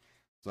 yeah.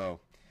 So,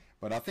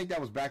 but I think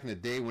that was back in the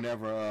day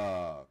whenever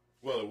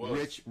it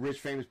was. rich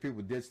famous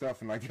people did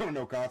stuff and like there were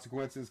no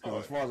consequences.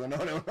 Because as far as I know,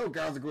 there were no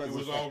consequences. It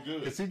was all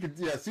good.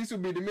 Cecil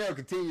B. DeMille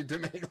continued to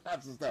make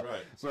lots of stuff.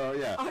 Right. So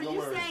yeah. Are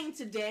you saying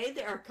today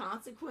there are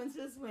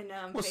consequences when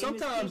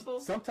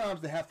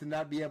sometimes they have to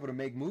not be able to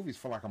make movies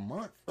for like a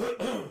month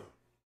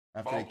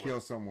after they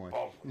kill someone.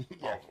 Baldwin.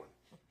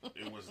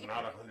 It was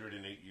not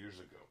 108 years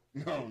ago.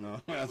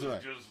 No, that's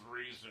right. It was just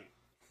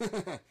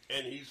recent.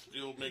 And he's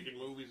still making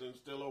movies and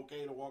still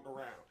okay to walk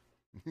around.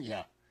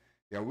 Yeah,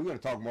 we're going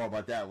to talk more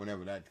about that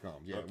whenever that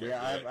comes. Yeah, Okay,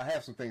 I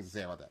have some things to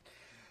say about that.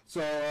 So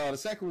the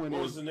second one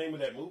What was the name of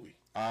that movie?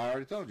 I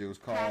already told you. It was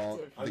called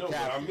Captive. I know,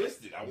 but I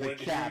missed it. I wanted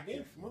to hear it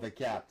again. The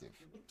Captive.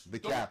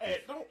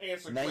 Don't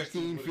answer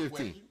questions with a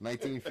question.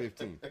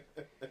 1915.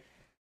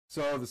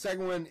 So the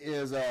second one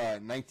is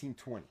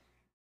 1920.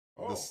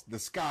 Oh. The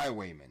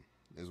Skywayman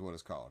is what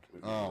it's called.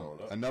 We've been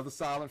growing up. Another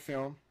silent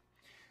film.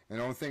 And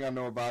the only thing I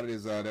know about it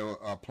is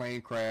a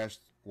plane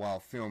crashed while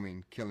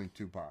filming, killing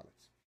 2 pilots.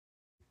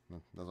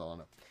 That's all I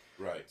know.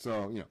 Right.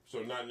 So, So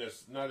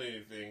not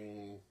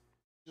anything.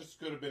 Just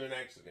could have been an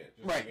accident.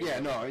 Just right, yeah,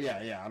 no,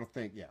 yeah. I don't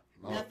think,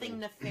 Nothing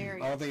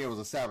nefarious. I don't think it was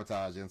a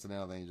sabotage incident.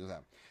 I think it just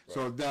happened. Right.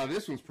 So now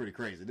this one's pretty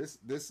crazy. This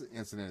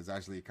incident is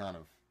actually kind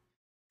of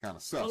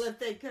sus. Well, if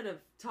they could have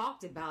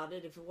talked about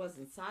it, if it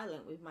wasn't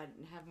silent, we might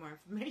have more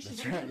information.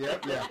 That's right.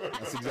 Yep.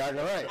 That's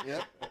exactly right.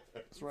 Yep.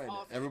 That's right.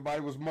 Awesome.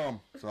 Everybody was mum.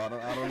 So I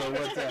don't know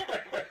what.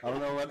 I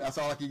don't know what. That's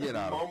all I can get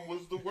out of it. Mum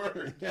was the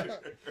word.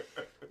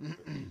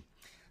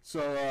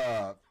 So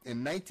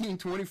in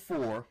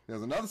 1924,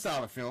 there's another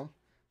silent film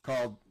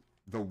called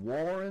The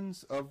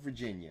Warrens of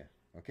Virginia,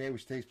 okay,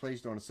 which takes place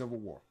during the Civil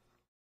War.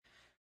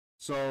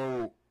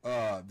 So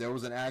there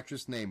was an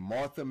actress named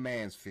Martha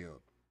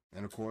Mansfield,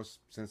 and of course,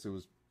 since it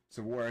was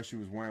Civil War, she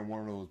was wearing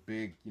one of those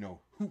big,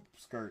 hoop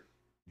skirt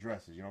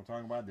dresses. You know what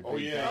I'm talking about? The big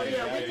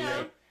we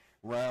know.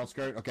 round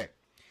skirt. Okay.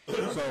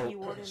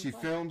 So she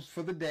films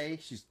for the day.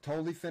 She's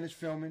totally finished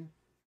filming.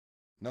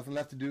 Nothing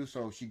left to do,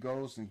 so she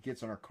goes and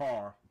gets in her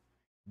car,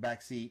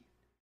 backseat,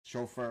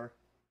 chauffeur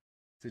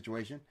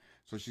situation.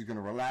 So she's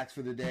gonna relax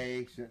for the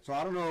day. So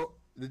I don't know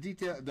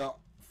the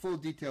full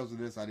details of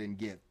this. I didn't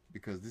get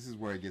because this is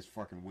where it gets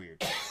fucking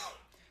weird.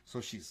 So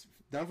she's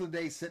done for the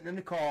day, sitting in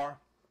the car,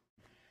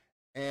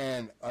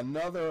 and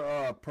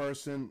another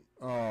person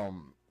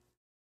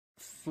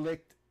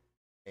flicked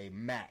a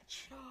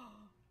match.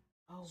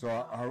 So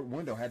her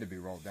window had to be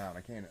rolled down.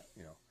 I can't,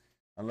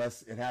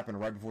 unless it happened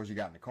right before she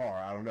got in the car.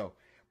 I don't know.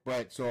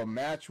 But so a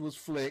match was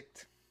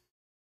flicked,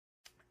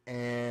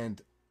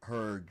 and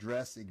her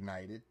dress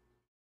ignited,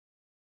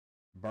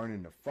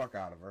 burning the fuck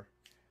out of her.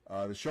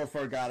 The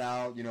chauffeur got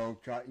out,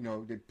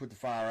 they put the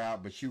fire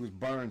out, but she was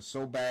burned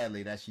so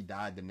badly that she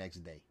died the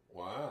next day.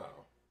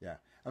 Wow. Yeah.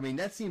 I mean,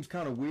 that seems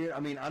kind of weird. I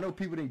mean, I know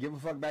people didn't give a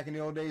fuck back in the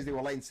old days. They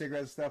were lighting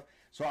cigarettes and stuff.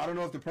 So I don't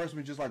know if the person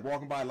was just like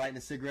walking by, lighting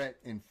a cigarette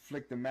and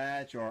flicked the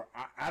match, or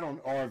I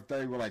don't, or if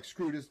they were like,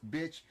 screw this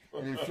bitch,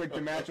 and then flicked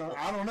the match on.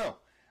 I don't know.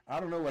 I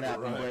don't know what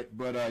happened,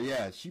 but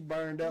yeah, she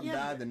burned up,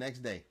 died the next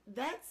day.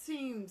 That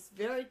seems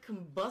very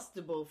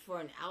combustible for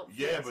an outfit.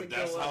 Yeah, but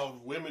that's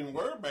how women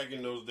were back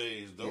in those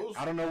days. Those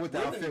I don't know what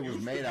the outfit was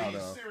made out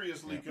of.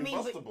 Seriously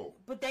combustible.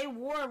 But they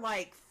wore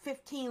like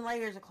 15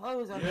 layers of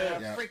clothes under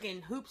a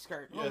freaking hoop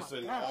skirt. Yes,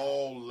 and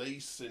all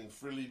lace and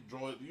frilly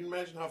drawn. Do you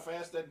imagine how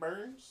fast that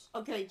burns?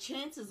 Okay,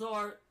 chances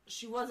are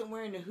she wasn't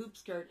wearing the hoop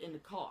skirt in the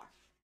car.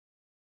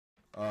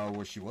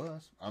 Well, she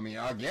was. I mean,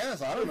 I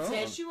guess. I don't know. It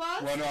said she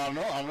was? Well, no, I don't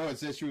know. I know it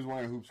said she was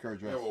wearing a hoop skirt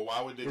dress. Yeah, well,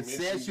 why would they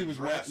mention said she was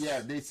dress? Yeah,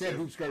 they said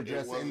hoop skirt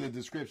dress in the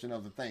description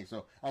of the thing.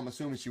 So I'm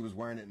assuming she was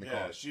wearing it in the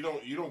car. Yeah,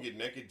 you don't get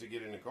naked to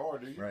get in the car,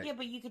 do you? Right. Yeah,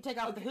 but you could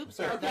take off the hoop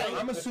skirt. Okay. though.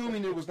 I'm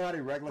assuming it was not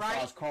a regular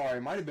size car.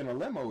 It might have been a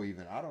limo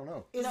even. I don't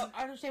know. No,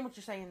 I understand what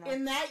you're saying, though.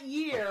 In that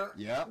year,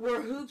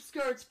 were hoop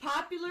skirts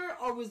popular,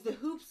 or was the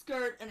hoop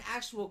skirt an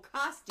actual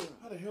costume?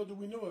 How the hell do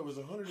we know it was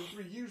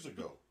 103 years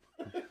ago?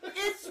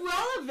 It's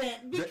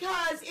relevant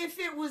because if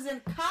it was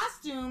in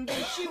costume,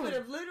 then she would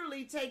have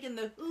literally taken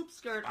the hoop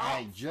skirt off.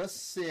 I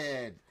just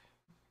said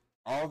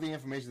all the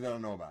information that I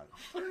know about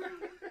it.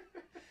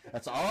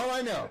 That's all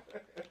I know.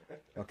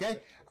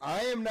 Okay? I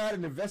am not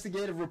an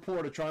investigative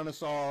reporter trying to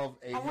solve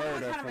a murder what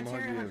kind of from 100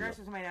 material her years dress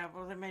ago. was made out of?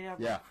 Was it made out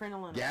of Yeah.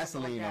 crinoline?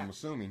 Gasoline, Like I'm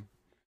assuming.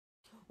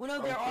 well,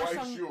 no, there I'm are quite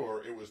some.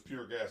 sure it was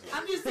pure gasoline.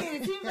 I'm just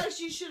saying, it seems like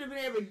she should have been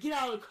able to get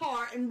out of the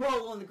car and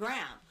roll on the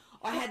ground.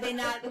 Or had they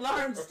not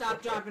learned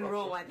stop, drop, and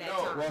roll at that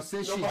time? Well,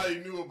 since nobody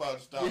knew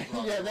about stop,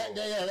 drop, yeah, and roll.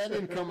 that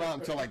didn't come out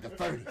until like the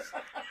 30s.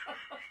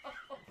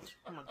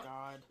 Oh my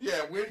God.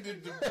 Yeah, when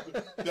did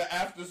the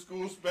after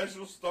school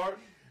special start?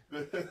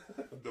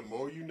 The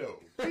more you know.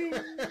 And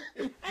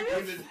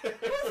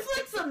who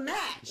flicks a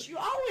match? You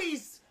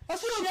always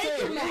That's what I'm shake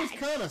saying. a It match. was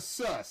kind of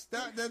sus.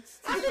 That's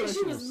I think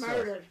she was sus.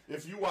 murdered.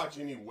 If you watch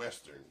any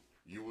Western,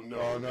 you will know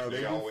Oh no, that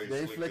they always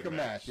flick a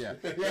match. match.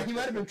 Yeah, yeah. He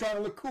might have been trying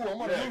to look cool.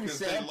 I'm on a movie because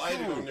set. they I'm light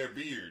it cool. on their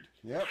beard.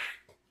 Yep.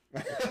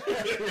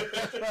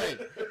 That's right.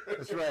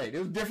 That's right. It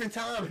was different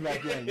times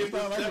back then. It's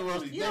not like it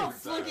was You don't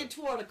flick it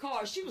toward a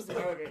car. She was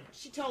murdered.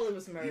 She totally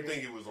was murdered. You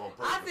think it was on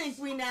purpose? I think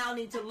we now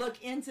need to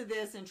look into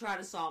this and try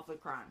to solve the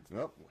crime.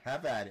 Well,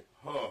 have at it.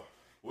 Huh.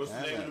 What's the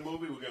Have name at of the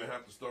movie? We're going to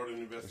have to start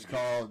an It's investigation.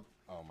 called.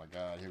 Oh my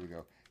God. Here we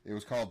go. It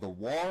was called The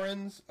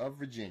Warrens of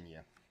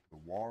Virginia. The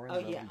Warrens. Oh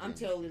of yeah, Virginia. I'm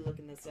totally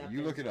looking this up.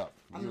 You look it up.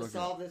 I'm going to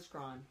solve this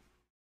crime.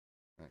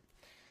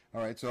 All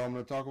right, so I'm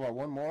going to talk about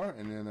one more,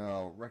 and then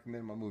I'll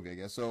recommend my movie, I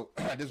guess. So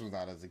this was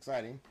not as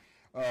exciting.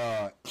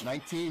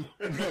 19.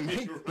 Right,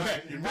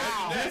 you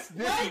Wow. imagine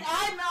that? Wait,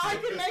 I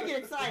can make it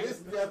exciting. This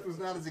death was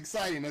not as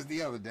exciting as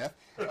the other death.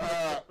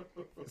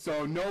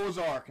 So Noah's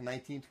Ark,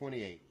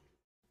 1928.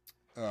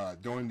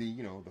 During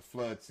the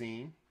flood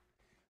scene,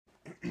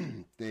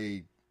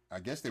 I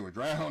guess they were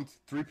drowned.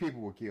 3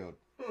 people were killed.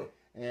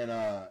 And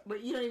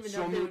But you don't even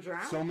know if they were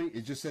drowned?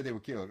 it just said they were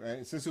killed.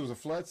 And since it was a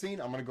flood scene,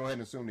 I'm going to go ahead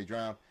and assume they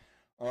drowned.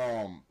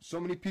 So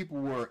many people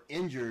were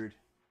injured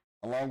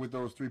along with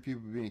those 3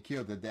 people being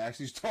killed that they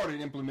actually started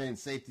implementing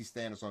safety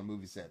standards on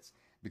movie sets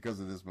because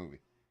of this movie.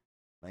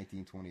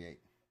 1928.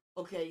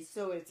 Okay,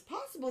 so it's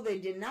possible they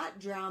did not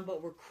drown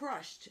but were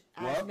crushed.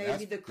 Well,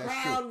 Maybe the that's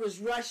crowd true. was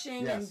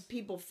rushing Yes. and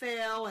people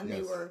fell and they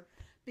Yes. were...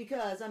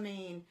 Because, I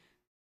mean,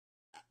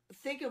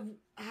 think of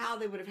how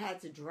they would have had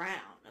to drown.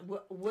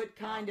 What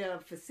kind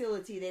of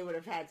facility they would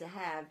have had to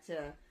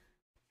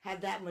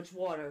have that much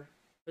water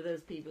for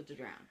those people to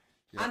drown.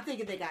 Yep. I'm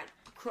thinking they got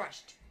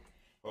crushed.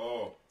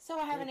 Oh. So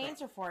I have an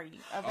answer for you.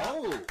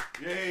 Oh!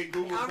 Yay,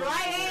 Google. All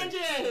right, Angie,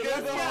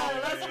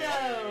 let's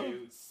go.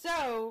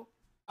 So,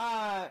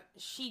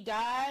 she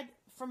died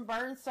from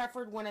burns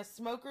suffered when a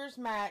smoker's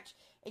match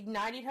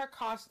ignited her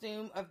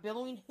costume of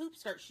billowing hoop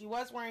skirts. She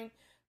was wearing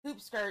hoop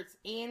skirts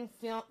and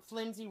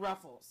flimsy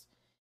ruffles.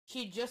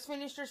 She had just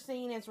finished her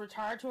scene and was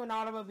retired to an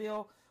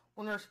automobile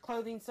when her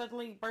clothing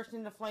suddenly burst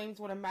into flames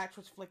when a match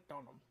was flicked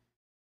on them.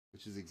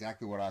 Which is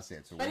exactly what I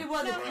said. So But it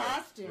was a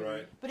costume.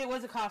 Right. But it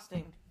was a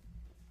costume.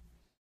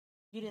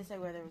 You didn't say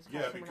whether it was a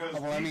Yeah, costume or because-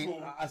 not. Well, I mean,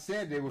 people- I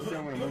said they were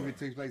filming a movie that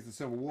takes place in the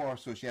Civil War,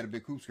 so she had a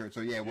big hoop skirt.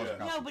 So yeah, it was a Yeah.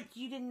 costume. No, but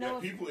you didn't Yeah, know.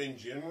 people in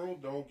general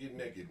don't get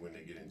naked when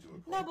they get into a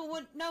car. No, but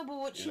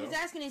what You she was know?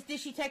 asking is, did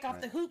she take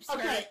off the hoop skirt?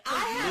 Okay, I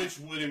have... Which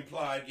would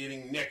imply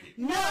getting naked.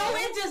 No,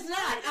 it does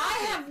not.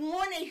 I have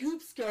worn a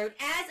hoop skirt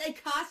as a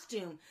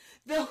costume.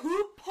 The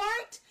hoop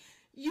part,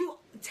 you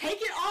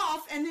take it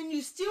off, and then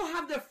you still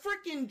have the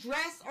freaking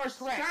dress or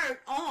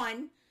skirt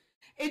on.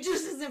 It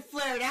just isn't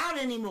flared out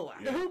anymore.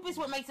 The hoop is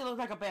what makes it look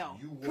like a bell.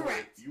 You wore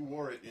Correct. It, you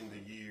wore it in the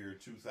year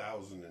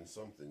 2000 and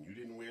something. You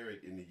didn't wear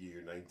it in the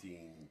year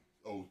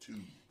 1902.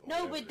 or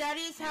No, whatever. but that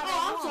is how Oh,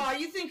 I'm they were.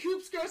 sorry. You think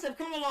hoop skirts have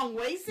come a long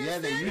way since Yeah,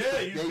 then?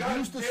 you they got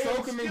used to damn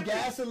soak them in skippy.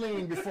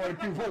 gasoline before the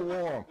people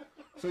wore them.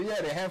 So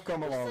yeah, they have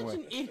come a long Such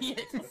way. an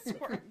idiot. I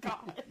swear to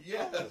God.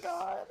 Yes,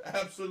 God.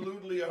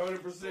 absolutely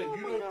 100%. Oh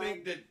You my don't God.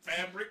 think that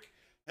fabric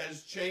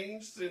has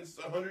changed since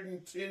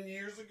 110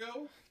 years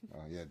ago? Oh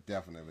yeah,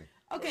 definitely.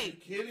 Okay, Are you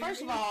kidding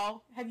first me? of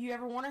all, have you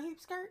ever worn a hoop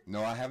skirt?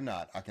 No, I have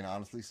not. I can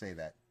honestly say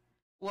that.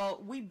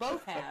 Well, we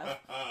both have.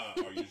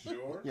 Are you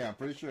sure? Yeah, I'm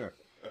pretty sure.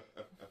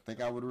 I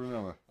think I would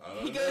remember.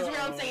 He goes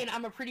around saying,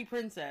 I'm a pretty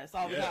princess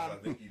all the Yes, time. I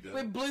think he does.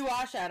 With blue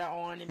eyeshadow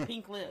on and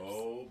pink lips.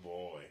 Oh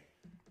boy.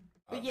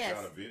 But I've yes,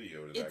 got a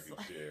video that I it's-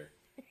 can share.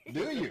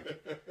 Do you?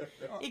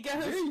 It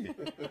goes. Do you?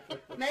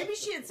 Maybe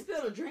she had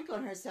spilled a drink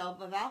on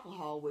herself of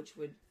alcohol, which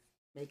would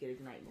make it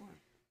ignite more.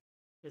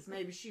 Because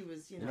maybe she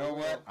was, You know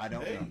what? I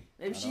don't Hey. know.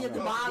 Maybe I she don't hit the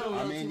know. bottle a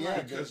I little mean, too yeah,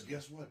 much. Because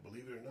guess what?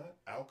 Believe it or not,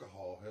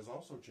 alcohol has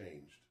also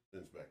changed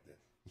since back then.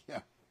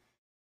 Yeah,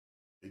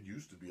 It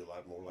used to be a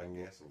lot more like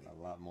gasoline.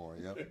 a lot more.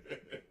 Yep.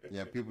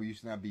 Yeah, people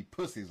used to not be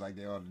pussies like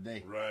they are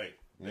today. Right.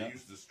 They Yeah.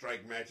 used to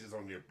strike matches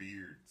on their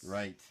beards.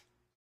 Right.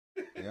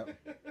 Yep.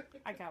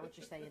 I got what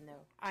you're saying,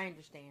 though. I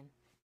understand.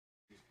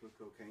 Just put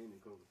cocaine in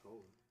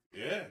Coca-Cola.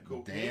 Yeah,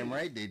 cocaine. Damn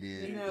right they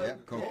did. You know,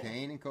 Yep.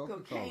 Cocaine and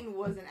Coca-Cola. Cocaine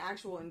was an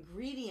actual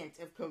ingredient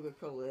of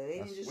Coca-Cola. They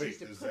didn't just Wait, used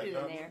to is put that it in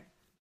not- there.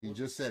 You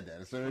just said that.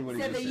 That's literally what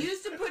he So just they said.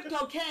 used to put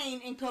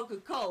cocaine in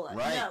Coca-Cola.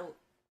 Right. No.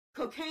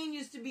 Cocaine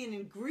used to be an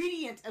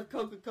ingredient of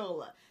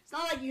Coca-Cola. It's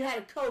not like you had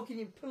a Coke and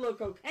you put a little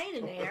cocaine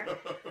in there.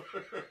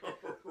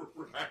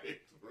 right.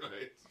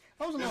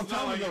 That was a long It's not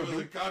time like ago. it was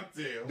a Do,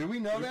 cocktail. do we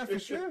know that for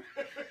sure?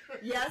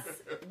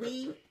 Yes,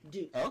 we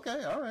do.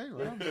 Okay, all right.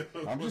 Well,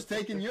 I'm just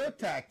taking your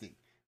tactic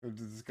of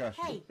the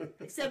discussion. Hey,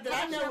 Except that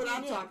I know what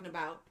I'm talking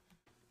about.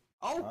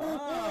 oh,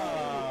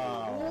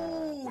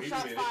 Oh. ooh, Wait a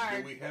shots minute.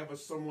 fired. Do we have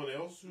someone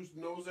else who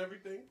knows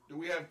everything? Do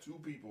we have two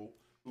people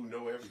who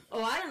know everything?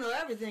 Oh, I don't know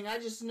everything. I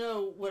just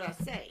know what I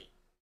say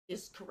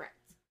is correct.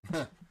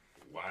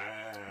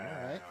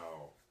 Wow.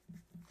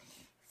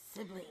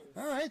 Siblings.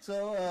 All right,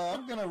 so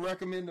I'm gonna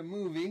recommend a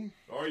movie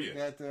Are you?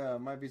 that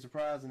might be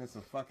surprising. It's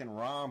a fucking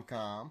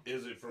rom-com.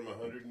 Is it from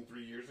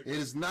 103 years ago? It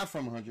is not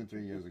from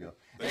 103 years ago.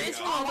 Thank It's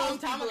God. all long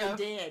those time people ago. are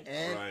dead.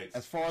 And Right.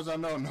 as far as I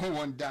know, no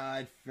one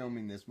died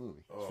filming this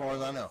movie. As far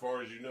as I know. As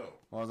far as you know.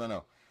 As far as I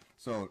know.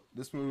 So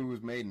this movie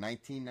was made in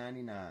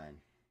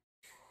 1999.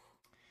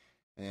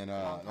 And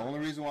the only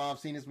reason why I've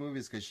seen this movie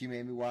is because she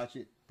made me watch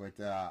it, but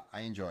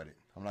I enjoyed it.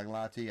 I'm not gonna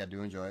lie to you, I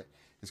do enjoy it.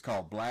 It's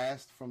called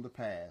Blast from the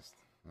Past.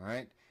 All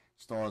right,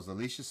 stars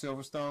Alicia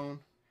Silverstone,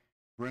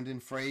 Brendan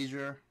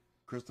Fraser,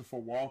 Christopher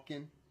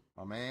Walken,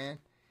 my man,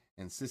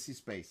 and Sissy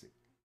Spacek.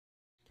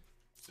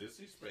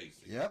 Sissy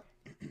Spacek. Yep.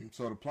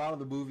 So the plot of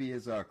the movie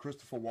is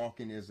Christopher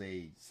Walken is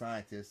a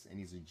scientist and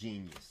he's a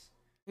genius.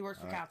 He works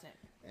for Caltech.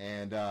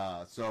 And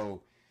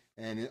also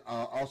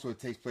it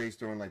takes place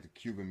during like the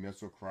Cuban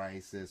Missile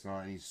Crisis,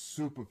 and he's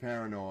super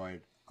paranoid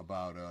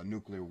about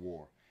nuclear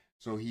war.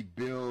 So he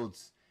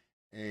builds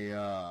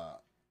a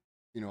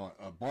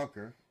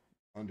bunker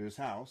under his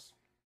house,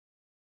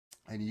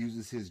 and he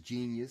uses his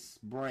genius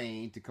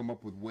brain to come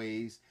up with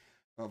ways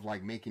of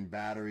like making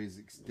batteries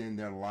extend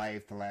their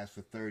life to last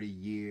for 30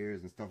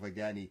 years and stuff like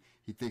that. And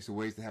he thinks of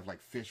ways to have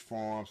like fish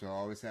farms, so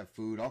always have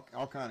food,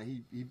 all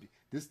kind of,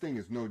 this thing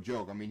is no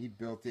joke. I mean, he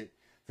built it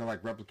to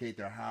like replicate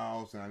their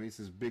house, and I mean, it's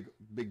this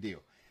big deal.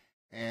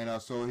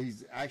 And so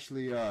he's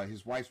actually,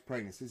 his wife's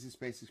pregnant, Sissy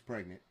Spacek's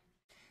pregnant,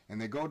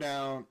 and they go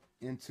down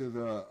into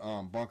the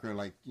bunker,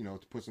 like, you know,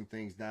 to put some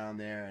things down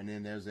there, and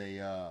then there's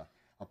a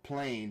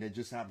plane that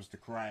just happens to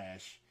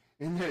crash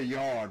in their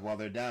yard while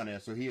they're down there,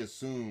 so he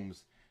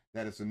assumes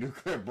that it's a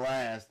nuclear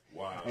blast.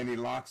 Wow. And he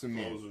locks them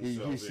Close in.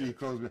 himself in. He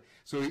closes them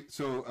in.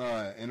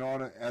 So in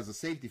order, as a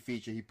safety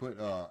feature, he put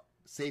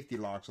safety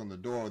locks on the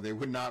door. They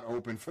would not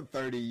open for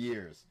 30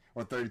 years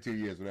or 32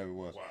 years, whatever it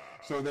was. Wow.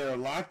 So they're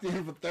locked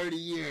in for 30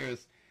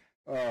 years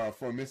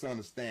for a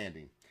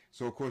misunderstanding.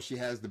 So of course she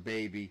has the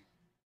baby,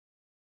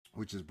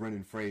 which is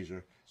Brendan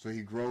Fraser. So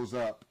he grows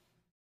up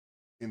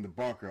in the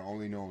bunker,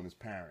 only knowing his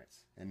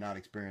parents and not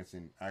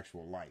experiencing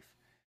actual life.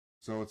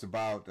 So it's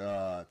about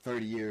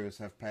 30 years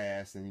have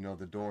passed, and, you know,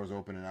 the door's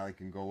open and now they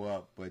can go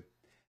up, but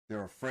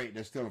they're afraid.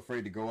 They're still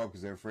afraid to go up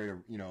because they're afraid of,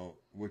 you know,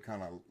 what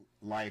kind of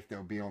life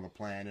there'll be on the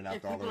planet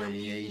after all the people are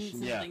mutants radiation.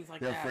 and Yeah, things like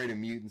they're that. afraid of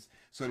mutants.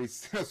 So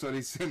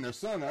they send their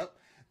son up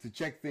to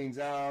check things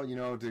out, you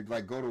know, to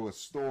like go to a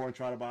store and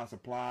try to buy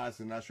supplies,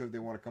 and not sure if they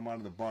want to come out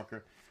of the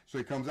bunker. So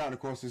he comes out, and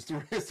of course it's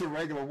the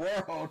regular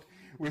world,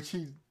 which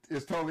he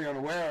is totally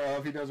unaware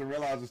of. He doesn't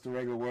realize it's the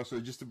regular world. So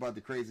it's just about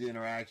the crazy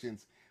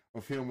interactions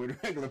of him with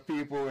regular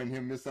people and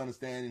him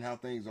misunderstanding how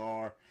things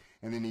are.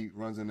 And then he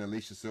runs into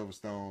Alicia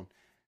Silverstone,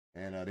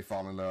 and they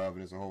fall in love,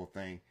 and it's a whole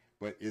thing.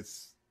 But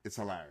it's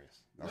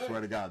hilarious. I swear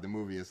to God, the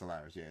movie is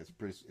hilarious. Yeah,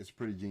 it's a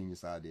pretty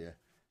genius idea.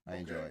 I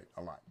enjoy it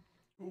a lot.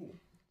 Ooh,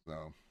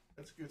 So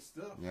that's good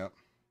stuff. yep,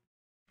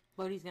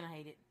 Bodie's gonna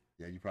hate it.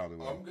 yeah, you probably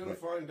will. I'm gonna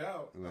find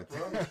out. I but,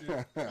 promise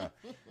you.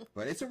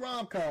 but it's a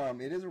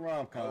rom-com. It is a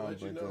rom-com. I'll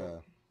let you but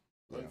know.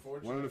 yeah,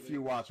 Unfortunately, one of the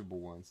few watchable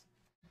ones.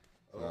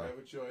 I don't have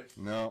a choice.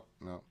 No.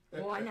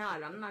 Why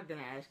not? I'm not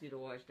gonna ask you to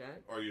watch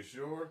that. Are you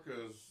sure?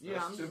 Because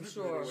Yeah, I'm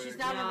sure. She's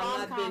not a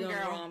rom-com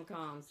girl.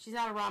 rom-coms. She's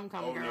not a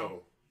rom-com Oh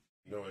girl.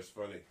 no, it's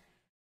funny.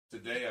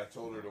 Today I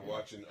told her to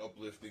watch an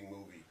uplifting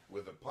movie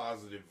with a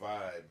positive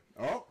vibe.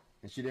 Oh,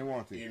 and she didn't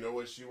want to. You know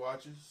what she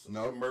watches?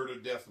 Nope. A murder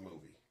death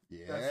movie.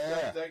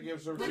 Yeah. That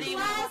gives her The good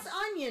Glass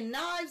Onion,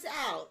 Knives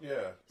Out.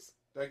 Yeah.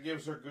 That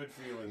gives her good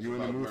feelings. You in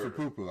the about mood for murder.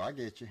 poo-poo? I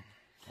get you.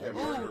 Yeah,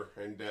 murder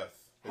and death.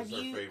 Have Is her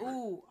you? favorite.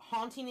 Ooh,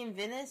 Haunting in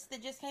Venice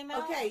that just came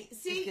out. Okay,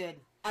 It's see, good.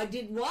 I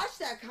did watch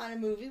that kind of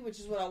movie, which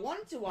is what I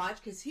wanted to watch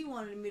because he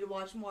wanted me to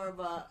watch more of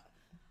a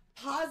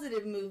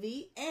positive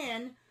movie,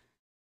 and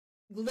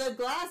The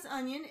Glass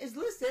Onion is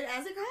listed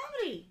as a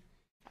comedy.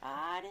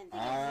 I didn't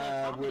think it was a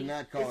I comedy. would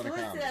not call It's it a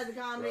listed comedy. as a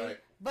comedy. Right.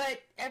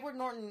 But Edward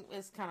Norton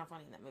is kind of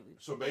funny in that movie.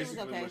 So It was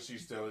basically, okay. what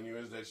she's telling you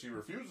is that she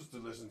refuses to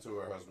listen to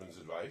her husband's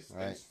advice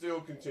Right. and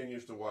still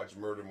continues to watch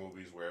murder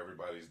movies where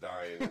everybody's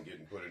dying and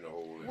getting put in a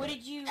hole. What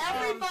did you?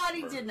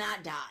 Everybody did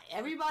not die.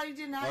 Everybody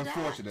did not die.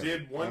 Unfortunately.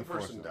 Did one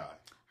person die?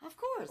 Of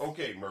course.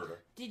 Okay, murder.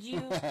 Did you?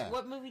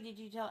 What movie did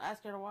you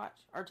ask her to watch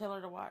or tell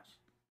her to watch?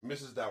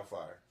 Mrs.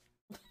 Doubtfire.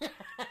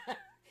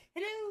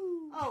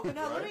 Hello. Oh, no,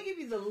 let me Right? give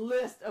you the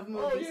list of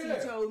movies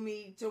yeah. he told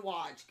me to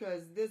watch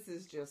because this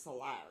is just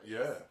hilarious.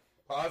 Yeah.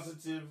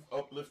 Positive,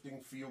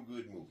 uplifting,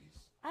 feel-good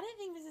movies. I didn't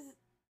think Mrs.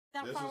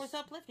 This Doubtfire is- was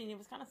uplifting. It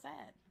was kind of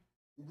sad.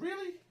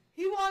 Really?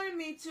 He wanted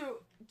me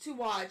to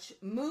watch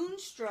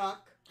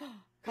Moonstruck,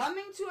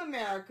 Coming to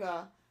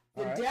America,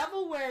 The All right.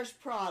 Devil Wears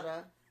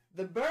Prada,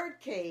 The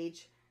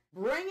Birdcage,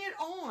 Bring It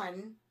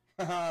On,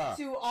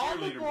 to All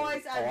the Cheerleader Boys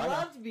movie. I've I know.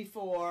 Loved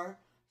Before,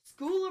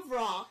 School of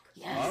Rock,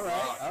 Yes. All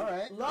right, all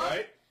right. Love,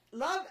 Right?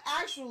 Love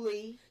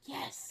Actually,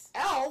 Yes.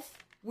 Elf,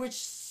 which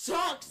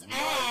sucks My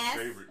ass,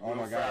 favorite. Oh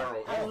my Will God.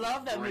 Ferrell I is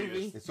love that greatest.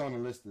 movie. It's on the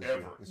list this Ever.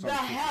 year. It's The on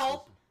Christmas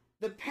Help, list.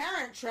 The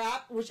Parent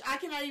Trap, which I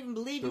cannot even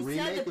believe The he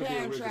said remake The or the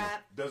Parent original?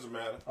 Trap. Doesn't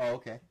matter. Oh,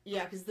 okay.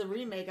 Yeah, because the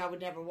remake I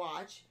would never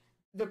watch.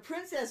 The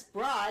Princess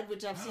Bride,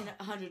 which I've seen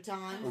 100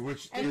 times,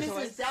 Which and is-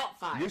 Mrs.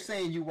 Doubtfire. You're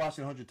saying you watched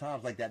it 100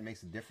 times, like that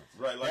makes a difference.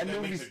 Right, like that makes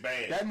movie's- it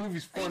bad. That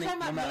movie's Are you funny talking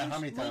no about matter how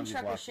many times you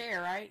Moonstruck with watch it.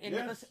 Cher, right? And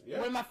Yes, it was yeah.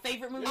 one of my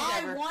favorite movies I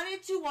ever.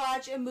 wanted to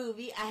watch a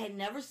movie I had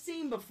never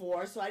seen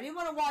before, so I didn't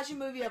want to watch a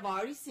movie I've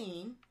already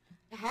seen.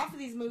 Half of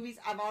these movies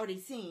I've already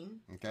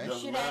seen. Okay.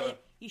 Doesn't Should matter. added,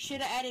 you should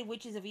have added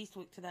Witches of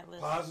Eastwick to that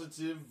list.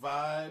 Positive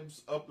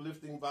vibes,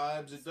 uplifting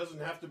vibes. It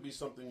doesn't have to be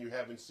something you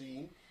haven't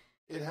seen.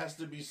 It has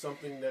to be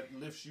something that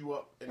lifts you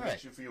up and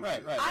makes you feel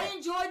good. Right. I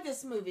enjoyed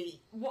this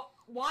movie.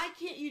 Why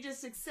can't you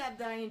just accept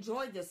that I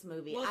enjoyed this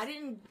movie? Well, I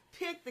didn't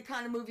pick the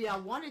kind of movie I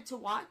wanted to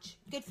watch.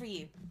 Good for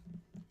you.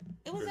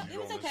 It was Because you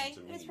it was don't okay.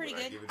 listen to It was me pretty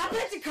when I good. give I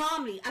advice. picked a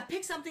comedy. I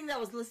picked something that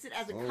was listed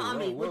as a Whoa,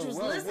 comedy, whoa, which was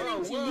whoa,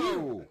 listening to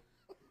you.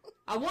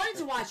 I wanted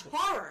to watch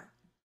horror.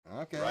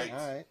 Okay, Right.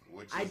 all right.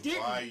 Which I is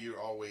didn't. why you're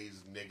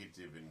always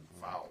negative and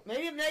foul.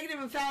 Maybe I'm negative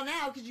and foul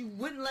now because you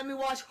wouldn't let me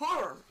watch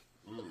horror.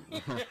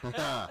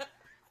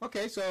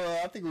 Okay, so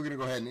I think we're going to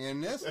go ahead and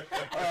end this.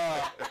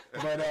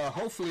 But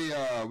hopefully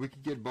we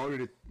can get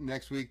Bodie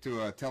next week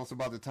to tell us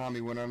about the time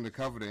he went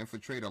undercover to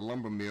infiltrate a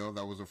lumber mill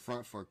that was a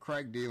front for a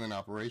crack dealing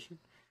operation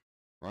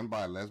run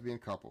by a lesbian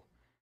couple.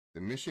 The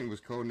mission was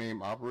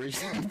codenamed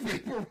Operation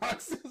Paper Rock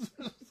Scissors.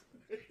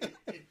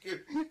 He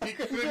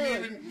couldn't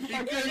even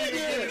get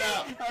it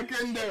out. I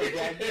couldn't do it.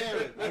 God damn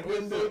it. I That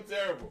couldn't was do so it.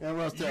 terrible. That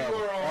was You terrible.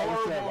 are a That was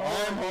horrible, terrible.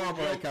 I'm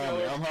horrible at joke comedy.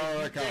 teller. I'm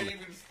horrible at You can't comedy.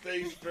 even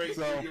stay straight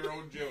So- to your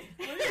own joke.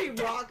 Would it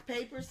be rock,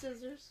 paper,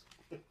 scissors?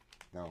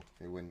 No,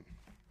 they wouldn't.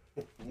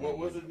 What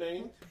was it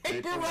named?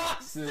 Paper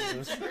rock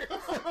scissors. I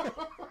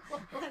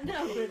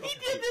know, but He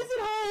did this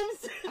at home.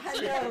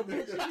 I know, but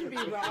it should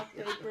be rock,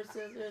 paper,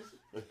 scissors.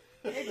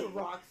 Paper,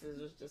 rock,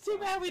 scissors. Just Too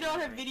bad we don't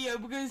have video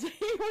because he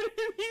would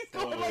have been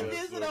going like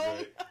that's this so at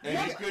home. great. And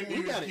he couldn't We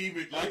even got it. keep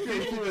it. I Like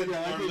couldn't people do it,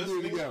 that I are couldn't do it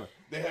listening, together.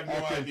 they have I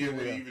no couldn't idea do it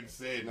what he together. even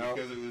said No.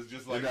 because it was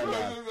just like. got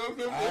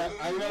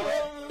I you know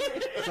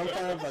what?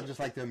 Sometimes I just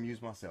like to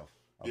amuse myself.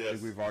 I Yes.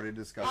 think we've already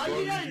discussed All As it. you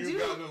long gotta as do- you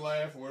got to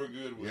laugh, we're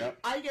good with Yep. it.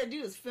 all you gotta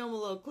do is film a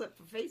little clip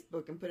for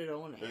Facebook and put it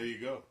on There there. you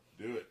go.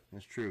 Do it.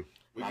 That's true.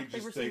 We Rock, could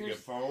just paper, take a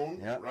scissors. phone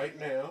Yep. right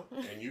now,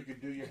 and you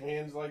could do your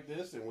hands like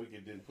this, and we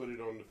could then put it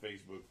on the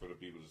Facebook for the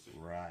people to see.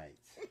 Right.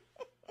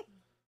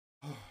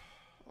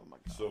 Oh my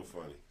god. So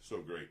funny, so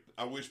great.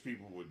 I wish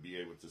people would be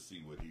able to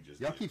see what he just.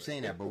 Y'all did keep right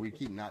saying there. that, but we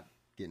keep not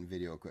getting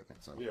video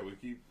equipment. So. Yeah, we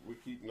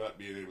keep not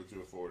being able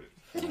to afford it.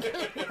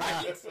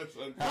 That's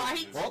unfortunate.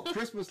 Right. Well,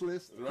 Christmas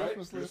list. Right?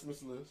 Christmas list.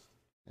 Christmas list.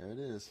 There it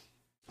is.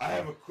 I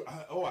have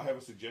I have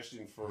a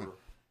suggestion for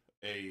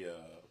a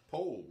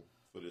poll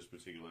for this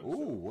particular episode.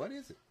 Ooh, what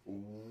is it?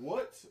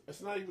 What?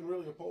 It's not even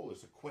really a poll.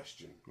 It's a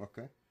question.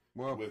 Okay.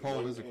 Well, With poll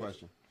one is a answer.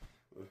 question.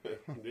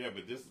 Yeah,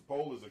 but this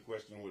poll is a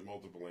question with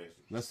multiple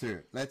answers. Let's hear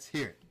it. Let's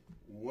hear it.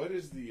 What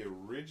is the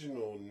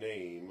original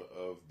name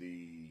of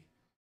the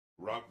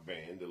rock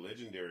band, the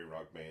legendary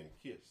rock band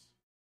Kiss?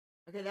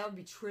 Okay, that would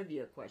be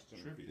trivia question.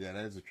 Trivia. Yeah,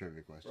 that is a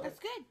trivia question. That's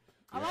good.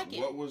 I Yeah, like it.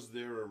 What was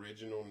their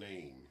original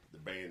name, the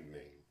band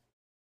name,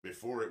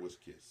 before it was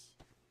Kiss?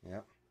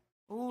 Yep.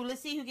 Ooh,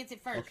 let's see who gets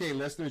it first. Okay,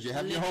 listeners, you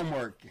have your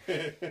homework.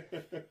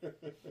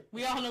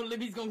 We all know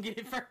Libby's gonna get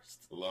it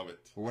first. Love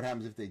it. What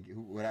happens if they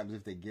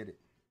get it?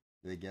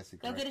 Do they guess it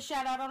They'll correct? get a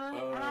shout out on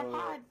our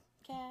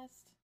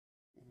podcast.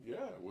 Yeah,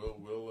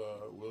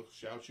 we'll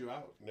shout you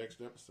out next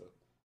episode.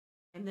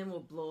 And then we'll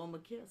blow them a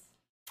kiss.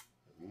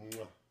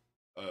 Mwah.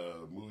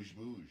 Moosh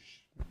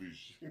boosh.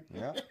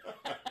 Yeah.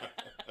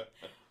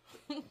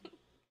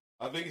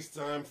 I think it's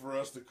time for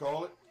us to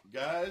call it.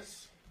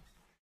 Guys,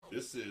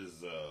 this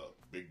is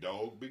Big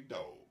Dog, Big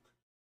Dog.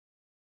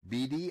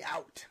 BD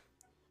out.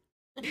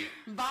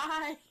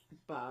 Bye.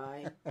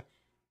 Bye.